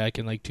DVD back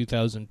in like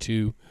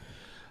 2002.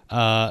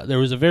 There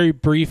was a very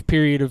brief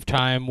period of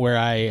time where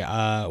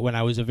when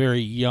I was a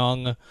very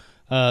young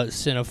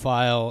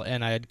cinephile,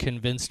 and I had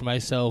convinced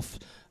myself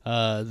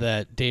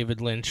that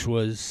David Lynch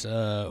was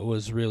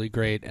really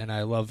great, and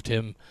I loved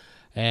him.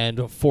 And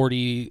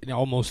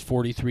almost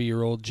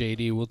 43-year-old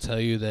JD will tell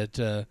you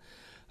that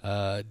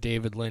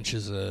David Lynch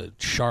is a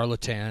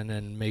charlatan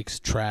and makes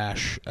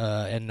trash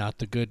and not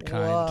the good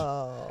kind.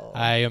 Whoa.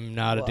 I am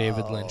not a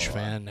David Lynch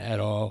fan at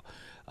all.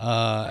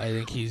 I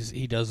think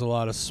he does a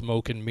lot of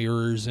smoke and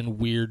mirrors and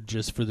weird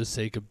just for the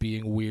sake of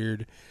being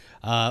weird.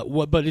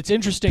 But it's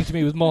interesting to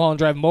me with Mulholland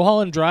Drive.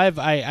 Mulholland Drive,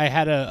 I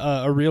had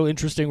a real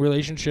interesting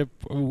relationship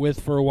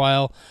with for a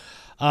while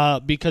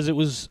because it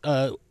was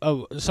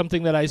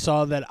something that I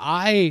saw that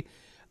I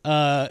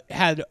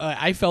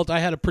felt I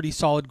had a pretty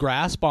solid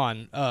grasp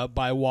on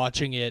by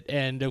watching it,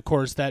 and of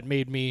course that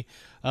made me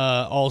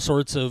all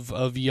sorts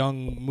of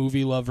young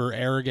movie lover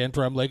arrogant,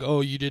 where I'm like,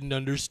 oh, you didn't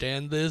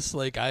understand this?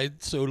 Like, I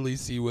totally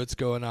see what's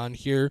going on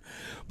here.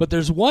 But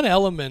there's one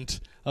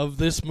element of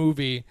this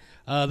movie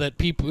that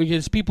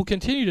people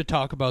continue to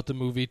talk about the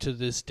movie to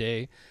this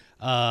day,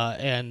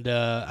 and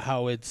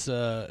how it's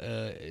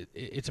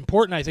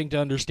important, I think, to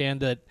understand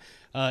that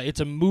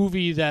it's a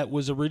movie that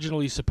was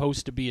originally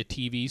supposed to be a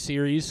TV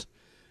series,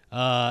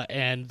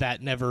 and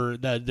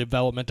the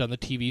development on the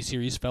TV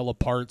series fell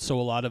apart, so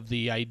a lot of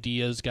the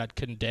ideas got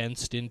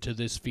condensed into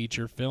this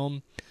feature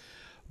film.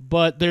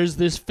 But there's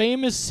this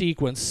famous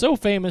sequence, so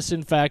famous,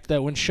 in fact,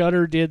 that when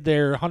Shudder did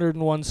their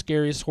 101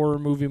 Scariest Horror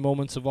Movie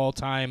Moments of All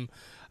Time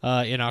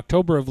in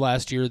October of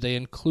last year, they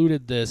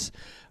included this.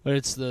 But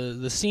it's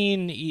the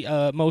scene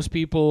most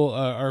people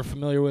are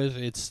familiar with.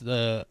 It's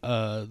the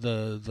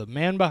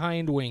man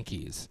behind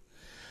Winkies.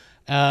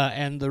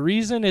 And the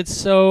reason it's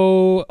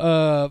so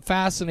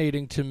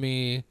fascinating to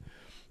me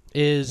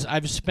is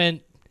I've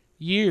spent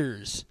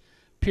years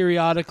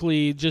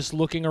periodically just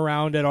looking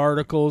around at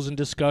articles and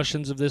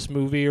discussions of this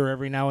movie, or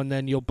every now and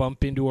then you'll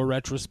bump into a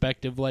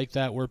retrospective like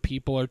that where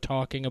people are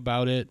talking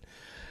about it.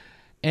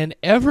 And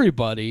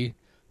everybody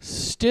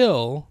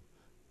still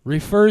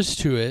refers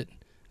to it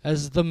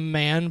as the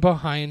man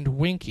behind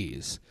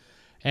Winkies.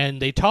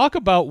 And they talk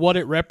about what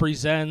it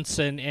represents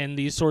and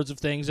these sorts of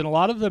things, and a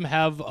lot of them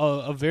have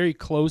a very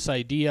close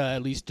idea,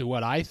 at least to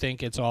what I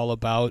think it's all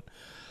about.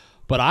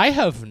 But I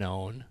have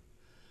known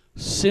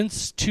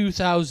since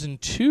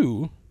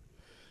 2002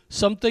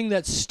 something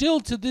that still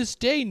to this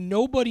day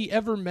nobody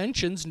ever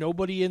mentions.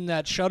 Nobody in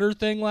that Shudder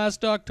thing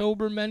last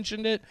October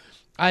mentioned it.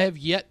 I have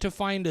yet to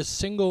find a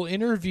single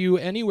interview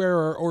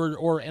anywhere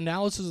or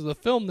analysis of the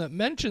film that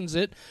mentions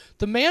it.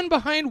 The man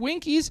behind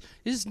Winkies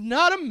is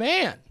not a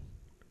man.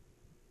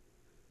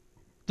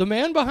 The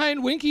man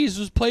behind Winkies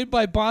was played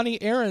by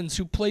Bonnie Aarons,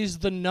 who plays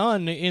the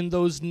nun in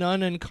those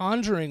Nun and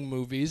Conjuring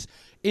movies.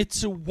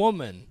 It's a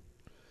woman.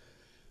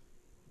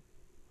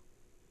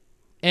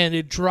 And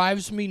it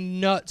drives me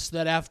nuts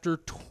that after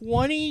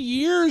 20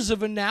 years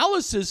of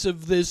analysis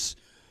of this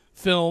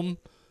film,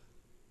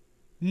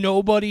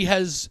 nobody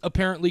has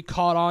apparently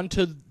caught on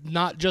to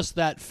not just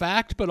that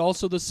fact, but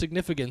also the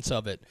significance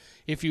of it.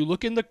 If you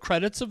look in the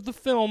credits of the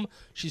film,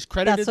 she's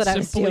credited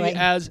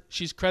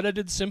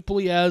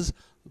simply as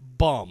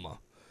bum.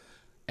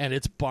 And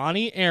it's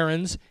Bonnie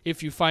Aarons.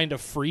 If you find a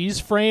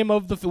freeze frame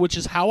of which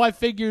is how I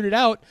figured it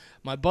out.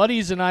 My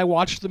buddies and I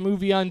watched the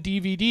movie on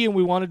DVD, and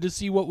we wanted to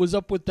see what was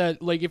up with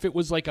that, like if it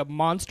was like a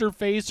monster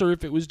face or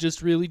if it was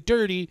just really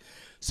dirty.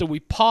 So we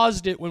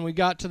paused it when we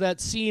got to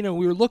that scene, and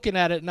we were looking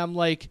at it, and I'm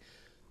like,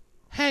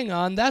 hang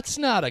on, that's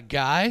not a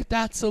guy,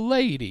 that's a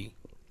lady.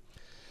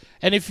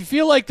 And if you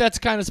feel like that's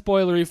kind of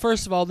spoilery,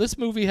 first of all, this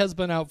movie has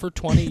been out for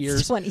 20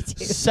 years.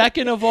 22.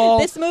 Second of all,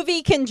 this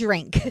movie can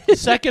drink.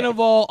 Second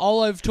of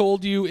all I've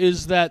told you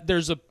is that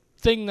there's a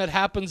thing that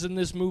happens in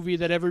this movie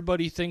that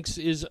everybody thinks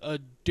is a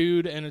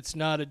dude, and it's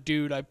not a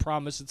dude. I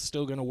promise it's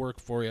still going to work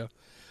for you.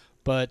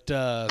 But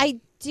I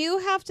do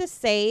have to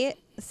say,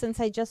 since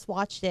I just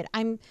watched it,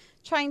 I'm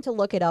trying to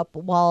look it up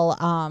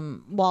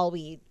while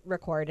we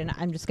record, and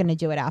I'm just going to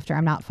do it after.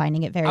 I'm not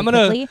finding it very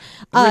quickly.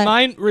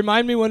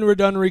 Remind me when we're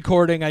done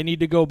recording. I need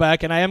to go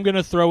back, and I am going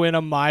to throw in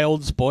a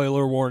mild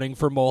spoiler warning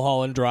for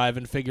Mulholland Drive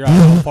and figure out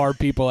how far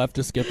people have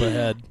to skip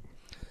ahead.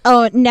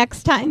 Oh,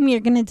 next time you're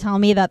going to tell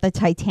me that the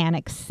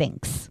Titanic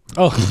sinks.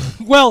 Oh,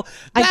 well,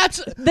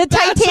 the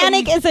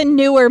Titanic is a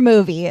newer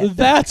movie.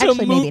 That's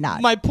actually maybe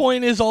not. My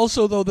point is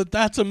also, though,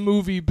 that's a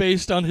movie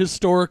based on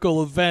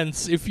historical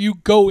events. If you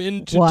go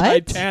into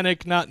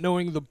Titanic not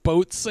knowing the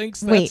boat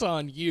sinks, that's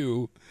on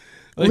you.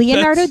 Like,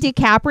 Leonardo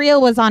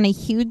DiCaprio was on a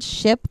huge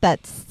ship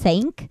that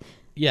sank.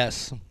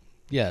 Yes.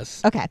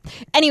 Okay.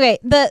 Anyway,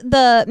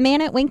 the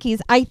man at Winkies,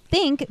 I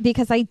think,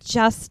 because I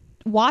just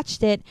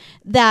watched it,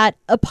 that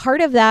a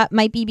part of that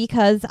might be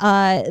because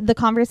the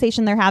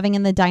conversation they're having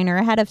in the diner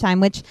ahead of time,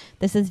 which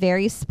this is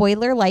very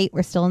spoiler light,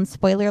 we're still in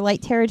spoiler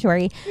light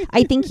territory.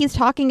 I think he's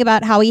talking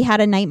about how he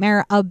had a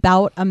nightmare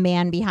about a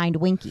man behind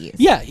Winkies.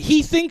 Yeah,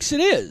 he thinks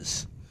it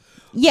is.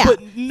 Yeah,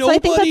 but nobody, so I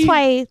think that's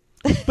why.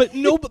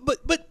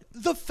 but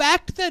the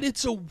fact that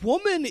it's a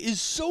woman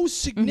is so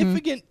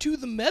significant to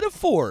the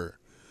metaphor.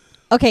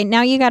 Okay,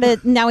 now we gotta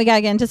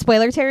get into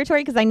spoiler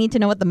territory because I need to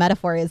know what the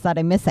metaphor is that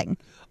I'm missing.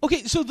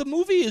 Okay, so the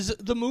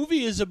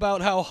movie is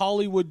about how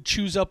Hollywood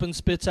chews up and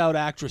spits out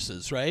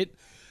actresses, right?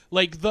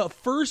 Like, the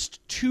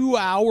first 2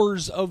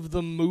 hours of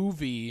the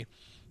movie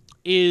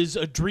is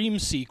a dream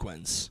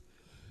sequence.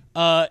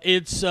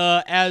 It's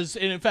as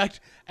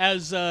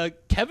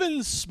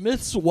Kevin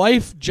Smith's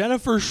wife,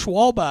 Jennifer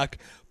Schwalbach,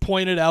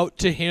 pointed out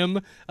to him,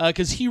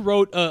 because he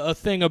wrote a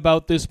thing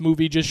about this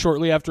movie just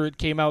shortly after it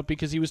came out,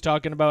 because he was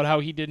talking about how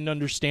he didn't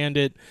understand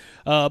it,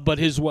 but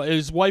his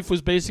wife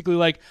was basically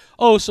like,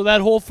 oh, so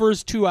that whole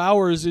first 2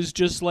 hours is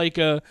just like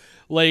a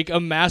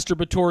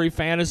masturbatory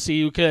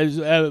fantasy because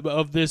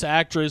of this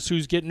actress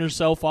who's getting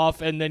herself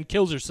off and then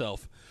kills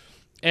herself.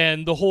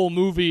 And the whole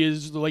movie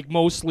is like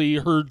mostly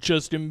her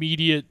just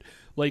immediate,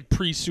 like,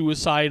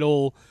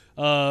 pre-suicidal,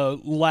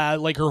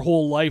 like her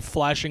whole life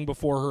flashing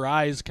before her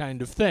eyes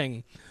kind of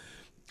thing.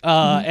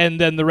 And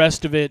then the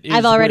rest of it is...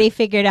 I've already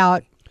figured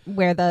out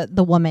where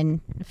the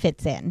woman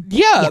fits in.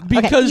 Yeah,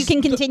 because... Okay, you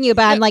can continue,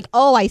 but I'm like,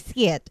 oh, I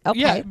see it. Okay.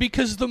 Yeah,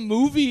 because the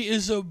movie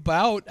is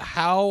about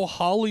how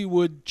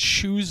Hollywood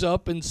chews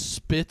up and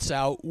spits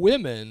out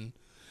women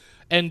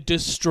and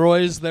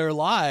destroys their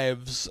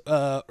lives,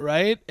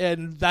 right?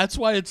 And that's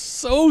why it's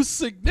so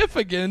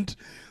significant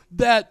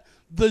that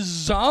the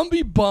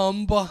zombie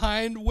bum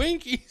behind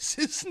Winky's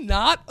is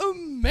not a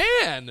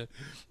man.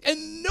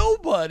 And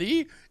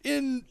nobody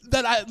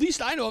at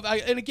least I know of,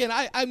 and again,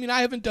 I mean,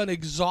 I haven't done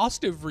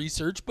exhaustive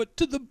research, but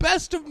to the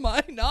best of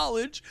my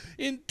knowledge,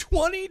 in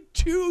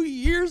 22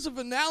 years of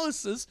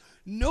analysis,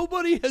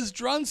 nobody has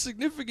drawn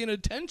significant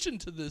attention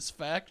to this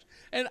fact,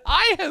 and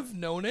I have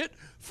known it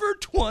for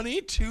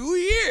 22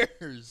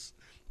 years.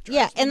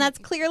 Yeah, and that's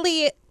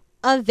clearly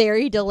a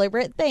very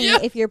deliberate thing. Yeah,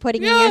 if you're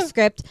putting in your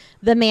script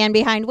the man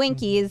behind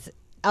Winky's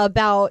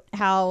about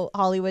how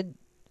Hollywood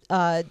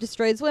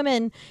destroys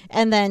women,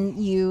 and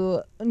then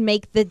you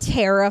make the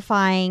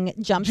terrifying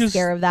jump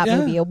scare of that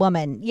movie a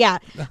woman. Yeah,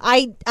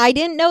 I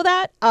didn't know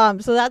that.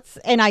 So that's,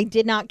 and I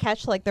did not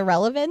catch like the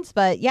relevance,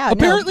 but yeah,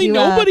 apparently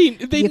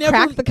they never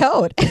cracked the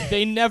code.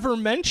 They never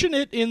mention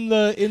it in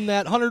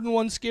that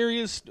 101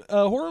 scariest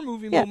horror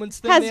movie moments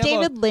thing. Has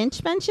David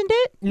Lynch mentioned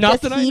it?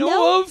 Not that I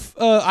know of.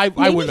 I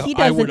would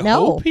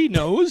hope he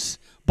knows.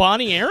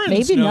 Bonnie Aarons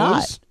Maybe knows.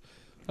 Not.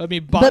 I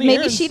mean, but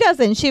maybe she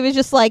doesn't. She was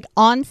just like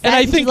on set.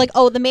 And she's like,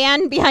 "Oh, the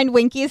man behind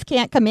Winky's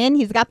can't come in.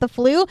 He's got the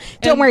flu.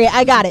 Don't worry,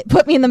 I got it.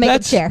 Put me in the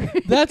makeup chair."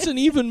 That's an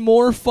even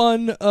more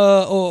fun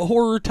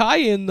horror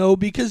tie-in, though,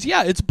 because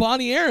it's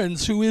Bonnie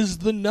Aarons who is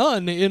the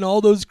nun in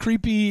all those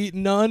creepy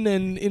Nun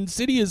and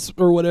Insidious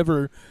or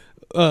whatever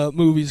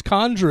movies,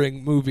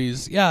 Conjuring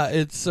movies. Yeah,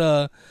 it's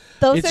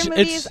those are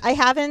movies I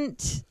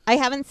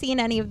haven't seen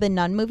any of the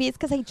Nun movies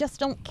because I just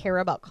don't care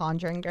about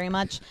Conjuring very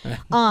much.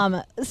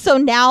 So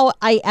now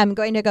I am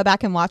going to go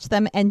back and watch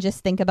them and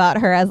just think about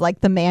her as like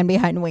the man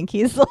behind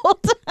Winky's the whole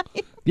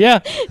time. Yeah.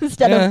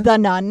 Instead of the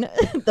nun,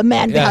 the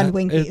man behind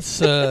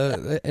Winky's.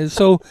 It's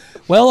so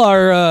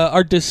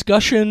our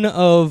discussion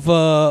of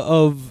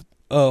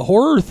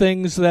horror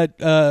things that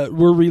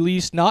were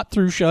released not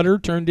through Shudder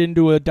turned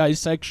into a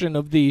dissection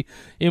of the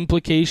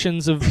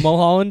implications of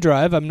Mulholland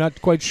Drive. I'm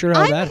not quite sure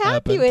how that happened. I'm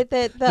happy with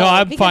it, though. No,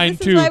 I'm fine, too.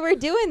 This is why we're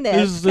doing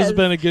this. This has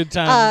been a good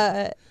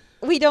time.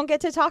 We don't get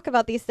to talk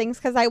about these things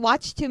because I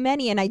watch too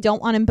many and I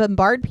don't want to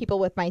bombard people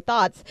with my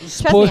thoughts.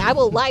 Trust me, I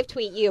will live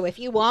tweet you if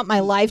you want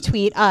my live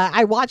tweet.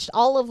 I watched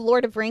all of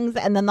Lord of Rings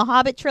and then the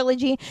Hobbit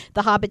trilogy.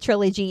 The Hobbit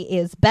trilogy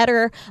is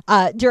better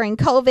during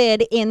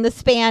COVID in the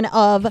span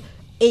of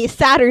a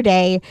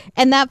Saturday,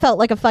 and that felt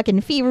like a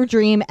fucking fever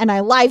dream, and I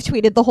live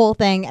tweeted the whole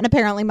thing, and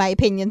apparently my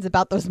opinions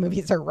about those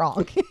movies are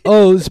wrong.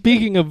 Oh,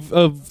 speaking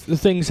of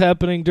things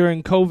happening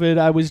during COVID,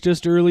 I was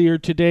just earlier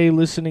today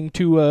listening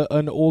to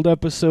an old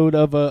episode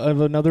of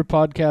another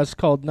podcast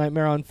called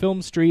Nightmare on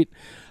Film Street.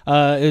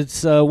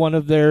 It's one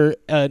of their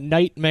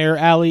Nightmare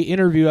Alley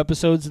interview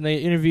episodes, and they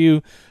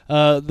interview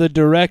the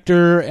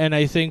director and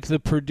I think the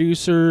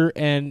producer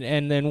and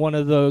then one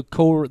of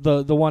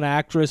the one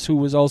actress who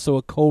was also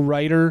a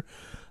co-writer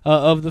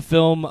of the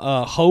film,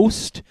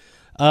 Host.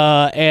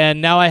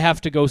 And now I have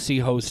to go see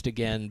Host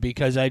again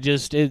because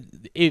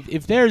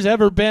if there's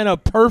ever been a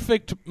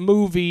perfect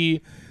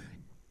movie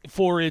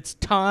for its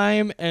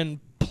time and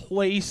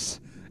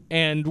place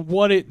and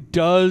what it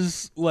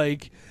does,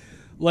 like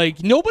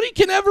nobody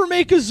can ever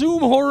make a Zoom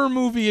horror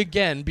movie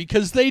again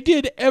because they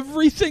did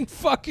everything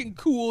fucking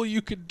cool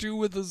you could do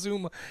with a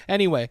Zoom.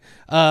 Anyway,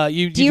 do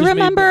you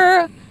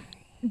remember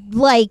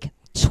like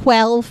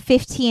 12,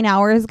 15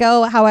 hours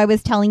ago how I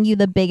was telling you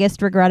the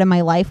biggest regret of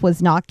my life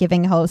was not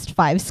giving Host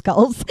 5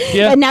 skulls?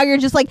 Yeah. And now you're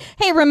just like,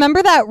 hey,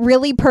 remember that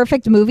really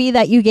perfect movie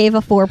that you gave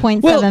a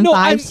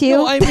 4.75 to?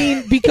 No, I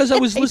mean, because I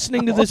was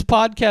listening to this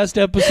podcast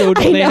episode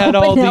and they had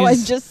all I'm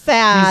just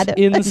sad.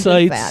 These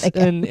insights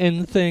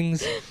and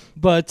things.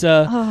 But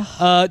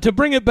to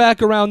bring it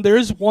back around,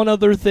 there's one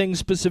other thing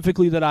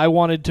specifically that I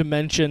wanted to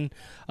mention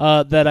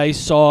that I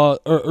saw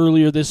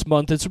earlier this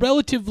month. It's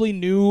relatively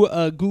new.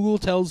 Google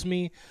tells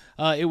me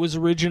it was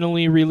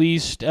originally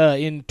released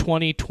in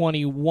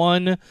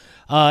 2021.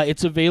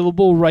 It's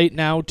available right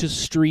now to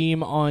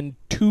stream on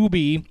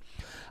Tubi.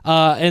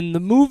 And the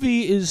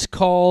movie is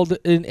called,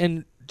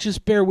 and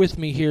just bear with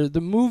me here,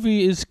 the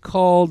movie is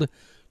called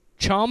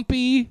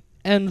Chompy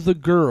and the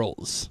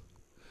Girls.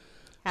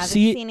 Haven't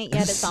seen it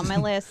yet. It's on my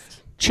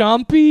list.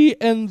 Chompy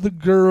and the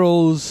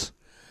Girls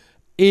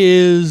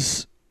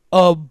is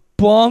a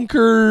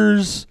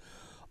bonkers,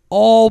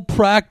 all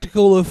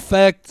practical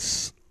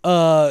effects,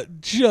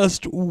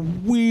 just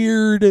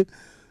weird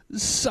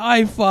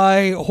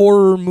sci-fi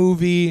horror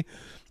movie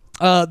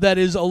that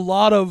is a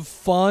lot of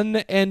fun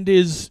and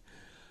is,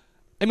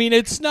 I mean,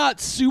 it's not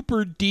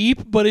super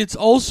deep, but it's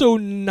also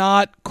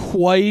not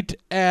quite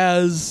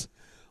as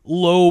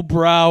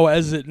lowbrow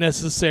as it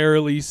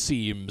necessarily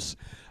seems.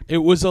 It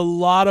was a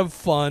lot of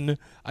fun.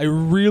 I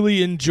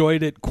really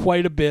enjoyed it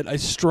quite a bit. I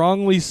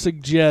strongly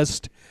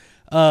suggest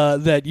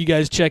that you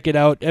guys check it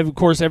out. Of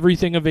course,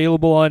 everything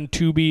available on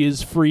Tubi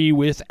is free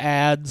with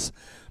ads.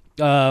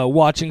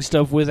 Watching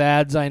stuff with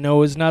ads, I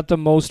know, is not the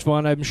most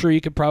fun. I'm sure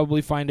you could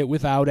probably find it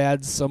without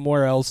ads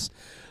somewhere else.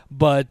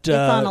 But it's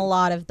on a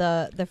lot of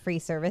the free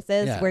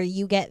services where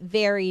you get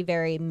very,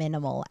 very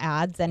minimal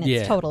ads, and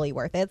it's totally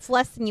worth it. It's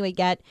less than you would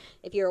get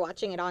if you were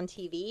watching it on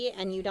TV,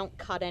 and you don't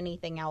cut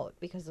anything out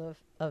because of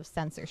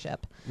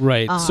censorship.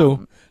 Right.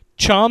 So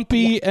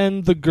Chompy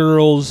and the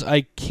Girls,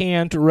 I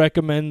can't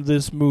recommend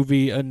this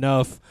movie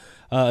enough,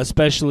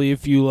 especially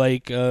if you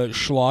like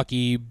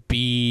schlocky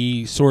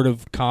B sort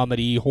of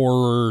comedy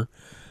horror,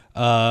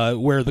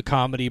 where the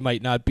comedy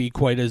might not be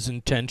quite as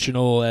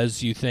intentional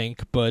as you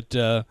think, but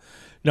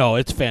no,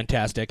 it's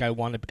fantastic. I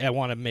want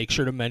to make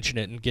sure to mention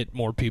it and get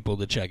more people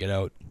to check it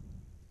out.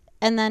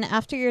 And then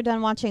after you're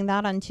done watching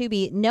that on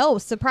Tubi, no,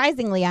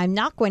 surprisingly, I'm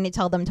not going to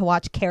tell them to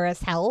watch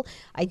Karis Hell.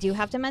 I do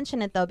have to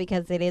mention it, though,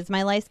 because it is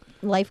my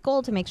life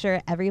goal to make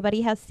sure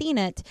everybody has seen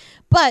it.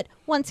 But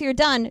once you're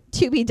done,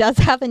 Tubi does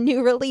have a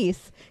new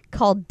release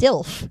called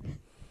DILF.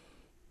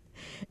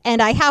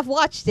 And I have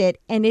watched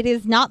it, and it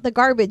is not the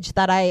garbage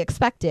that I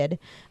expected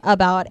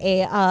about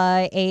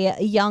a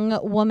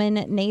young woman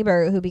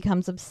neighbor who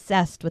becomes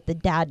obsessed with the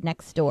dad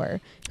next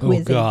door, who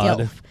is a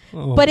DILF.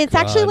 But it's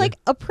actually like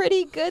a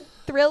pretty good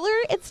thriller.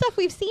 It's stuff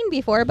we've seen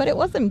before, but it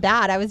wasn't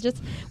bad. I was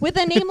just, with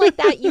a name like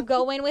that, you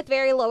go in with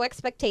very low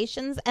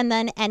expectations, and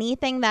then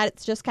anything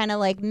that's just kind of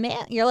like,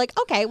 meh, you're like,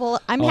 okay,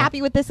 well, I'm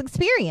happy with this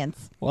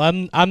experience.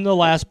 Well, I'm the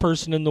last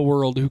person in the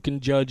world who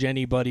can judge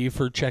anybody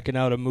for checking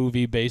out a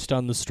movie based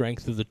on the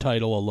strength of the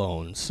title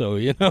alone. So,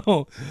 you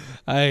know,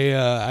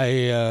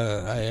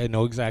 I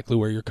know exactly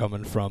where you're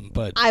coming from.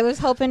 But I was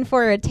hoping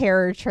for a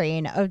terror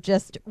train of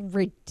just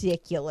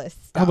ridiculous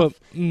stuff. How about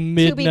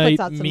Midnight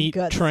Meat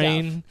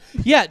Train?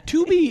 Stuff. Yeah,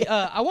 Tubi.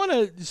 I want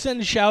to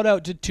send a shout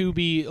out to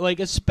Tubi, like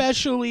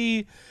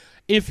especially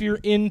if you're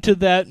into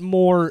that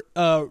more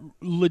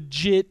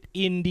legit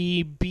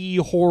indie B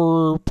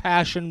horror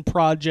passion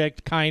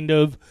project kind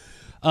of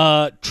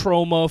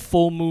trauma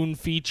full moon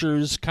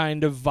features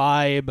kind of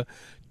vibe.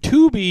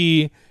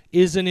 Tubi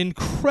is an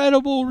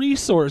incredible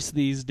resource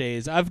these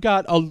days. I've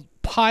got a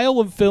pile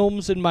of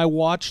films in my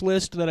watch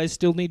list that I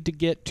still need to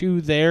get to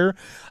there.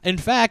 In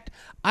fact,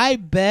 I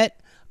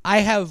bet I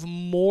have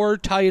more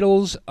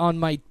titles on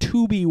my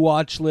Tubi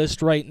watch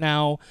list right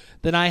now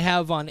than I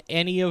have on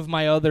any of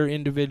my other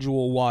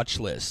individual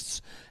watch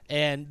lists.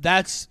 And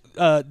that's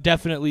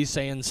definitely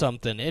saying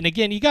something. And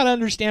again, you got to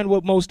understand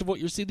what most of what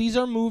you're seeing. These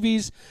are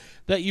movies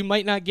that you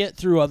might not get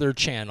through other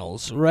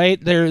channels,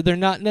 right? They're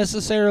not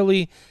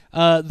necessarily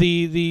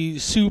the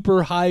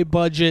super high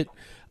budget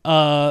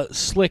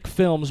slick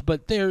films,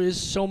 but there is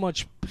so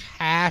much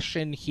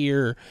passion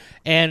here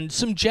and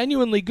some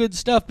genuinely good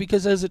stuff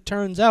because, as it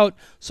turns out,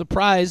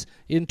 surprise,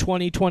 in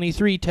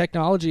 2023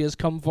 technology has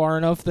come far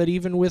enough that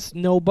even with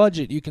no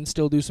budget you can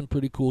still do some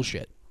pretty cool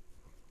shit.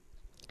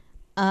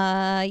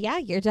 Yeah,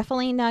 you're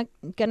definitely not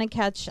gonna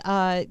catch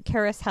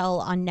Karis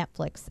Hell on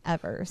Netflix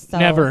ever. So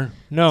never.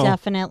 No.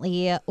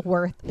 Definitely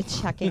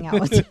worth checking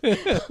out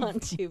on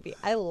Tubi.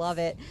 I love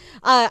it.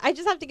 I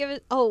just have to give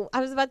it. Oh,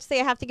 I was about to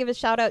say I have to give a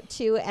shout out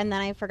to, and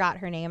then I forgot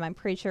her name. I'm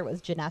pretty sure it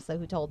was Janessa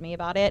who told me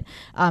about it.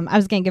 I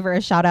was gonna give her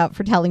a shout out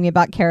for telling me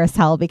about Karis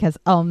Hell because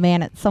oh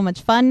man, it's so much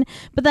fun.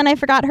 But then I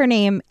forgot her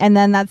name, and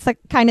then that's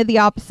kind of the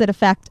opposite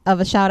effect of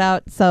a shout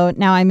out. So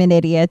now I'm an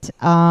idiot.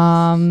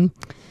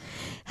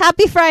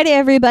 Happy Friday,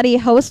 everybody.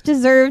 Host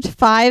deserved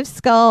 5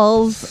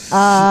 skulls.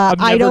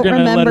 I don't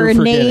remember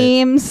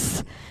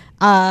names.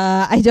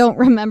 I don't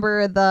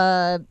remember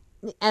the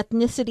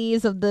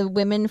ethnicities of the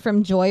women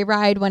from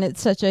Joyride when it's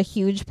such a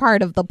huge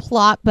part of the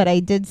plot, but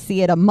I did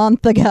see it a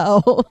month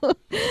ago.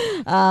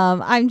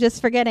 I'm just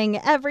forgetting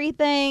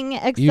everything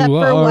except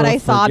for what I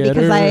saw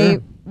because I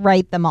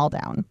write them all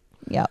down.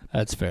 Yep.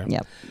 That's fair.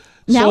 Yep.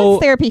 Now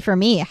it's therapy for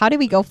me. How do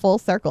we go full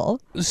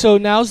circle? So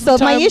now's the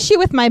time. My issue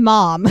with my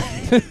mom.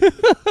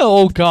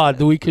 Oh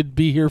God, we could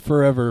be here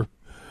forever.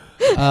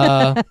 Here's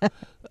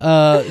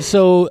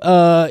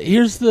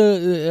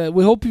the.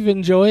 We hope you've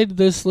enjoyed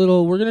this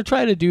little. We're gonna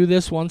try to do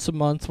this once a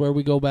month, where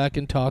we go back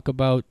and talk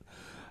about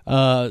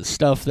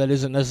stuff that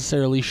isn't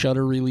necessarily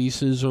Shudder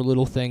releases or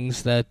little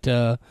things that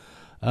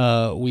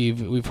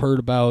we've heard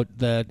about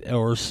that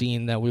or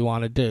seen that we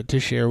wanted to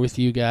share with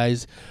you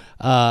guys.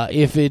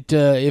 If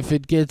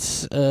it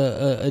gets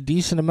a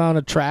decent amount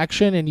of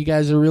traction and you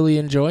guys are really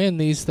enjoying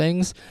these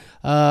things,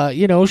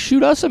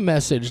 shoot us a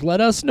message.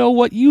 Let us know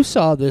what you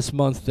saw this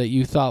month that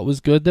you thought was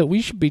good that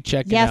we should be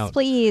checking out. Yes,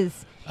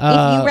 please.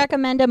 If you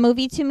recommend a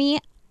movie to me,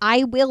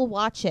 I will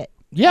watch it.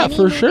 Yeah, Any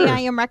for movie sure. I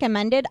am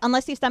recommended,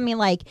 unless you send me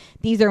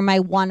these are my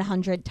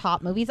 100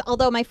 top movies.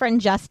 Although my friend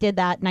just did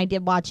that, and I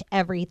did watch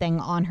everything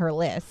on her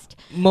list.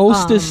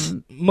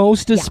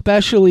 Most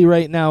especially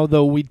right now,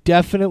 though, we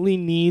definitely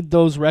need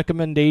those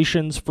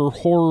recommendations for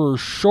horror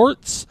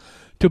shorts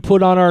to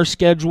put on our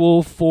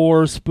schedule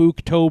for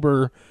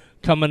Spooktober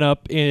coming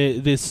up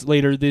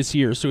later this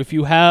year. So if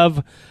you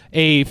have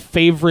a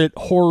favorite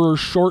horror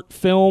short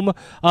film,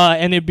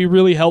 and it'd be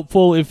really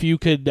helpful if you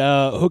could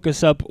hook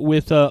us up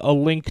with a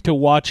link to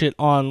watch it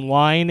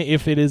online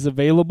if it is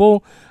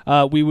available.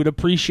 We would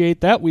appreciate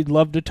that. We'd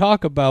love to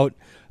talk about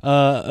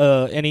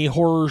any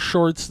horror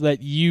shorts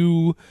that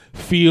you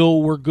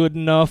feel were good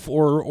enough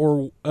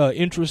or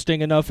interesting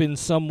enough in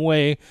some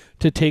way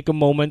to take a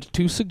moment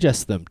to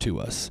suggest them to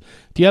us.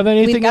 Do you have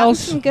anything else?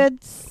 Some good.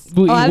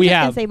 We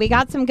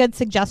got some good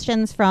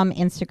suggestions from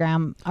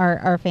Instagram.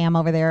 Our fam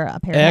over there,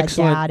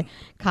 apparently, Dad,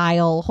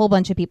 Kyle, a whole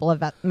bunch of people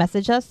have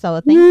messaged us. So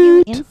thank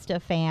you,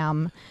 Insta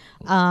fam.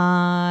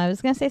 I was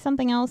going to say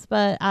something else,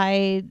 but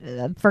I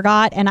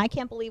forgot, and I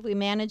can't believe we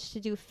managed to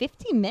do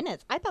 50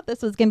 minutes. I thought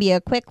this was going to be a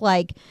quick,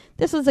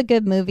 this was a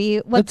good movie.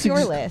 What's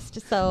your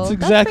list? So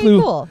that's pretty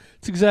cool.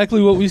 It's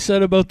exactly what we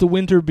said about the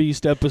Winter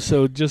Beast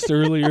episode just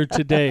earlier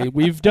today.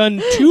 We've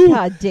done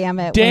damn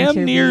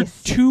near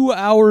 2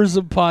 hours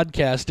of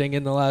podcasting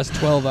in the last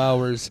 12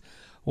 hours.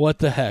 What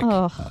the heck?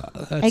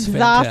 That's exhausting.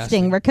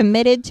 Fantastic. We're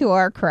committed to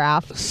our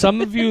craft.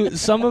 Some of you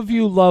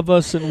love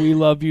us, and we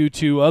love you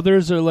too.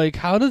 Others are like,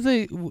 how do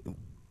they?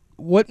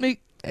 What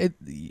make it?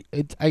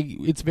 It's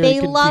very. They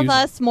confusing. love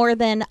us more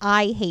than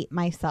I hate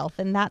myself,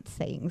 and that's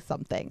saying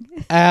something.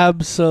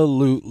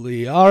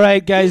 Absolutely. All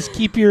right, guys,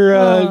 keep your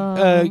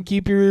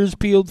ears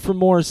peeled for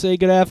more. Say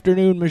good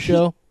afternoon,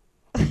 Michelle.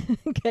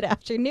 Good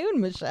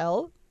afternoon,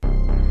 Michelle.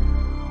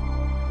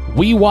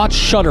 We Watch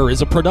Shudder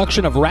is a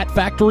production of Rat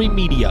Factory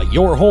Media,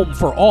 your home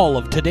for all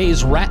of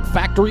today's Rat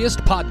Factoryist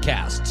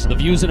podcasts. The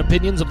views and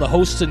opinions of the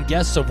hosts and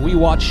guests of We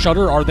Watch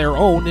Shudder are their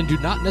own and do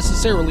not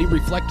necessarily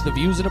reflect the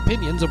views and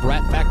opinions of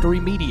Rat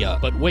Factory Media.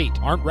 But wait,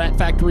 aren't Rat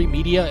Factory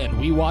Media and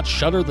We Watch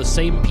Shudder the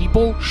same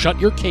people? Shut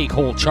your cake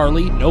hole,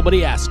 Charlie.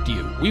 Nobody asked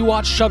you. We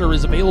Watch Shudder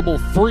is available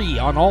free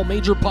on all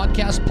major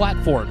podcast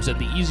platforms, and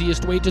the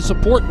easiest way to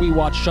support We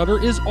Watch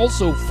Shudder is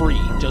also free.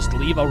 Just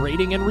leave a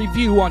rating and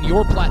review on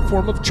your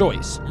platform of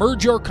choice.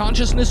 Merge your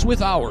consciousness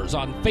with ours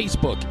on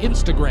Facebook,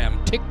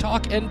 Instagram,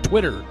 TikTok, and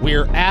Twitter.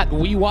 We're at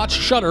We Watch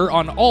Shudder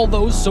on all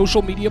those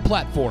social media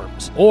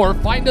platforms. Or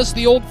find us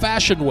the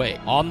old-fashioned way,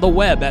 on the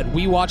web at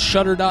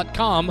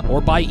WeWatchShudder.com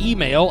or by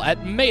email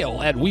at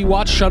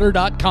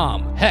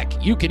mail@WeWatchShudder.com.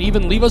 Heck, you can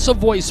even leave us a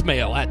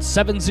voicemail at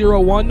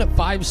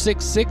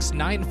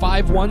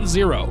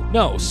 701-566-9510.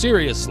 No,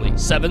 seriously,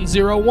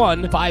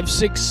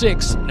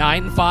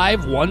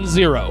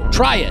 701-566-9510.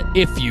 Try it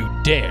if you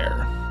dare.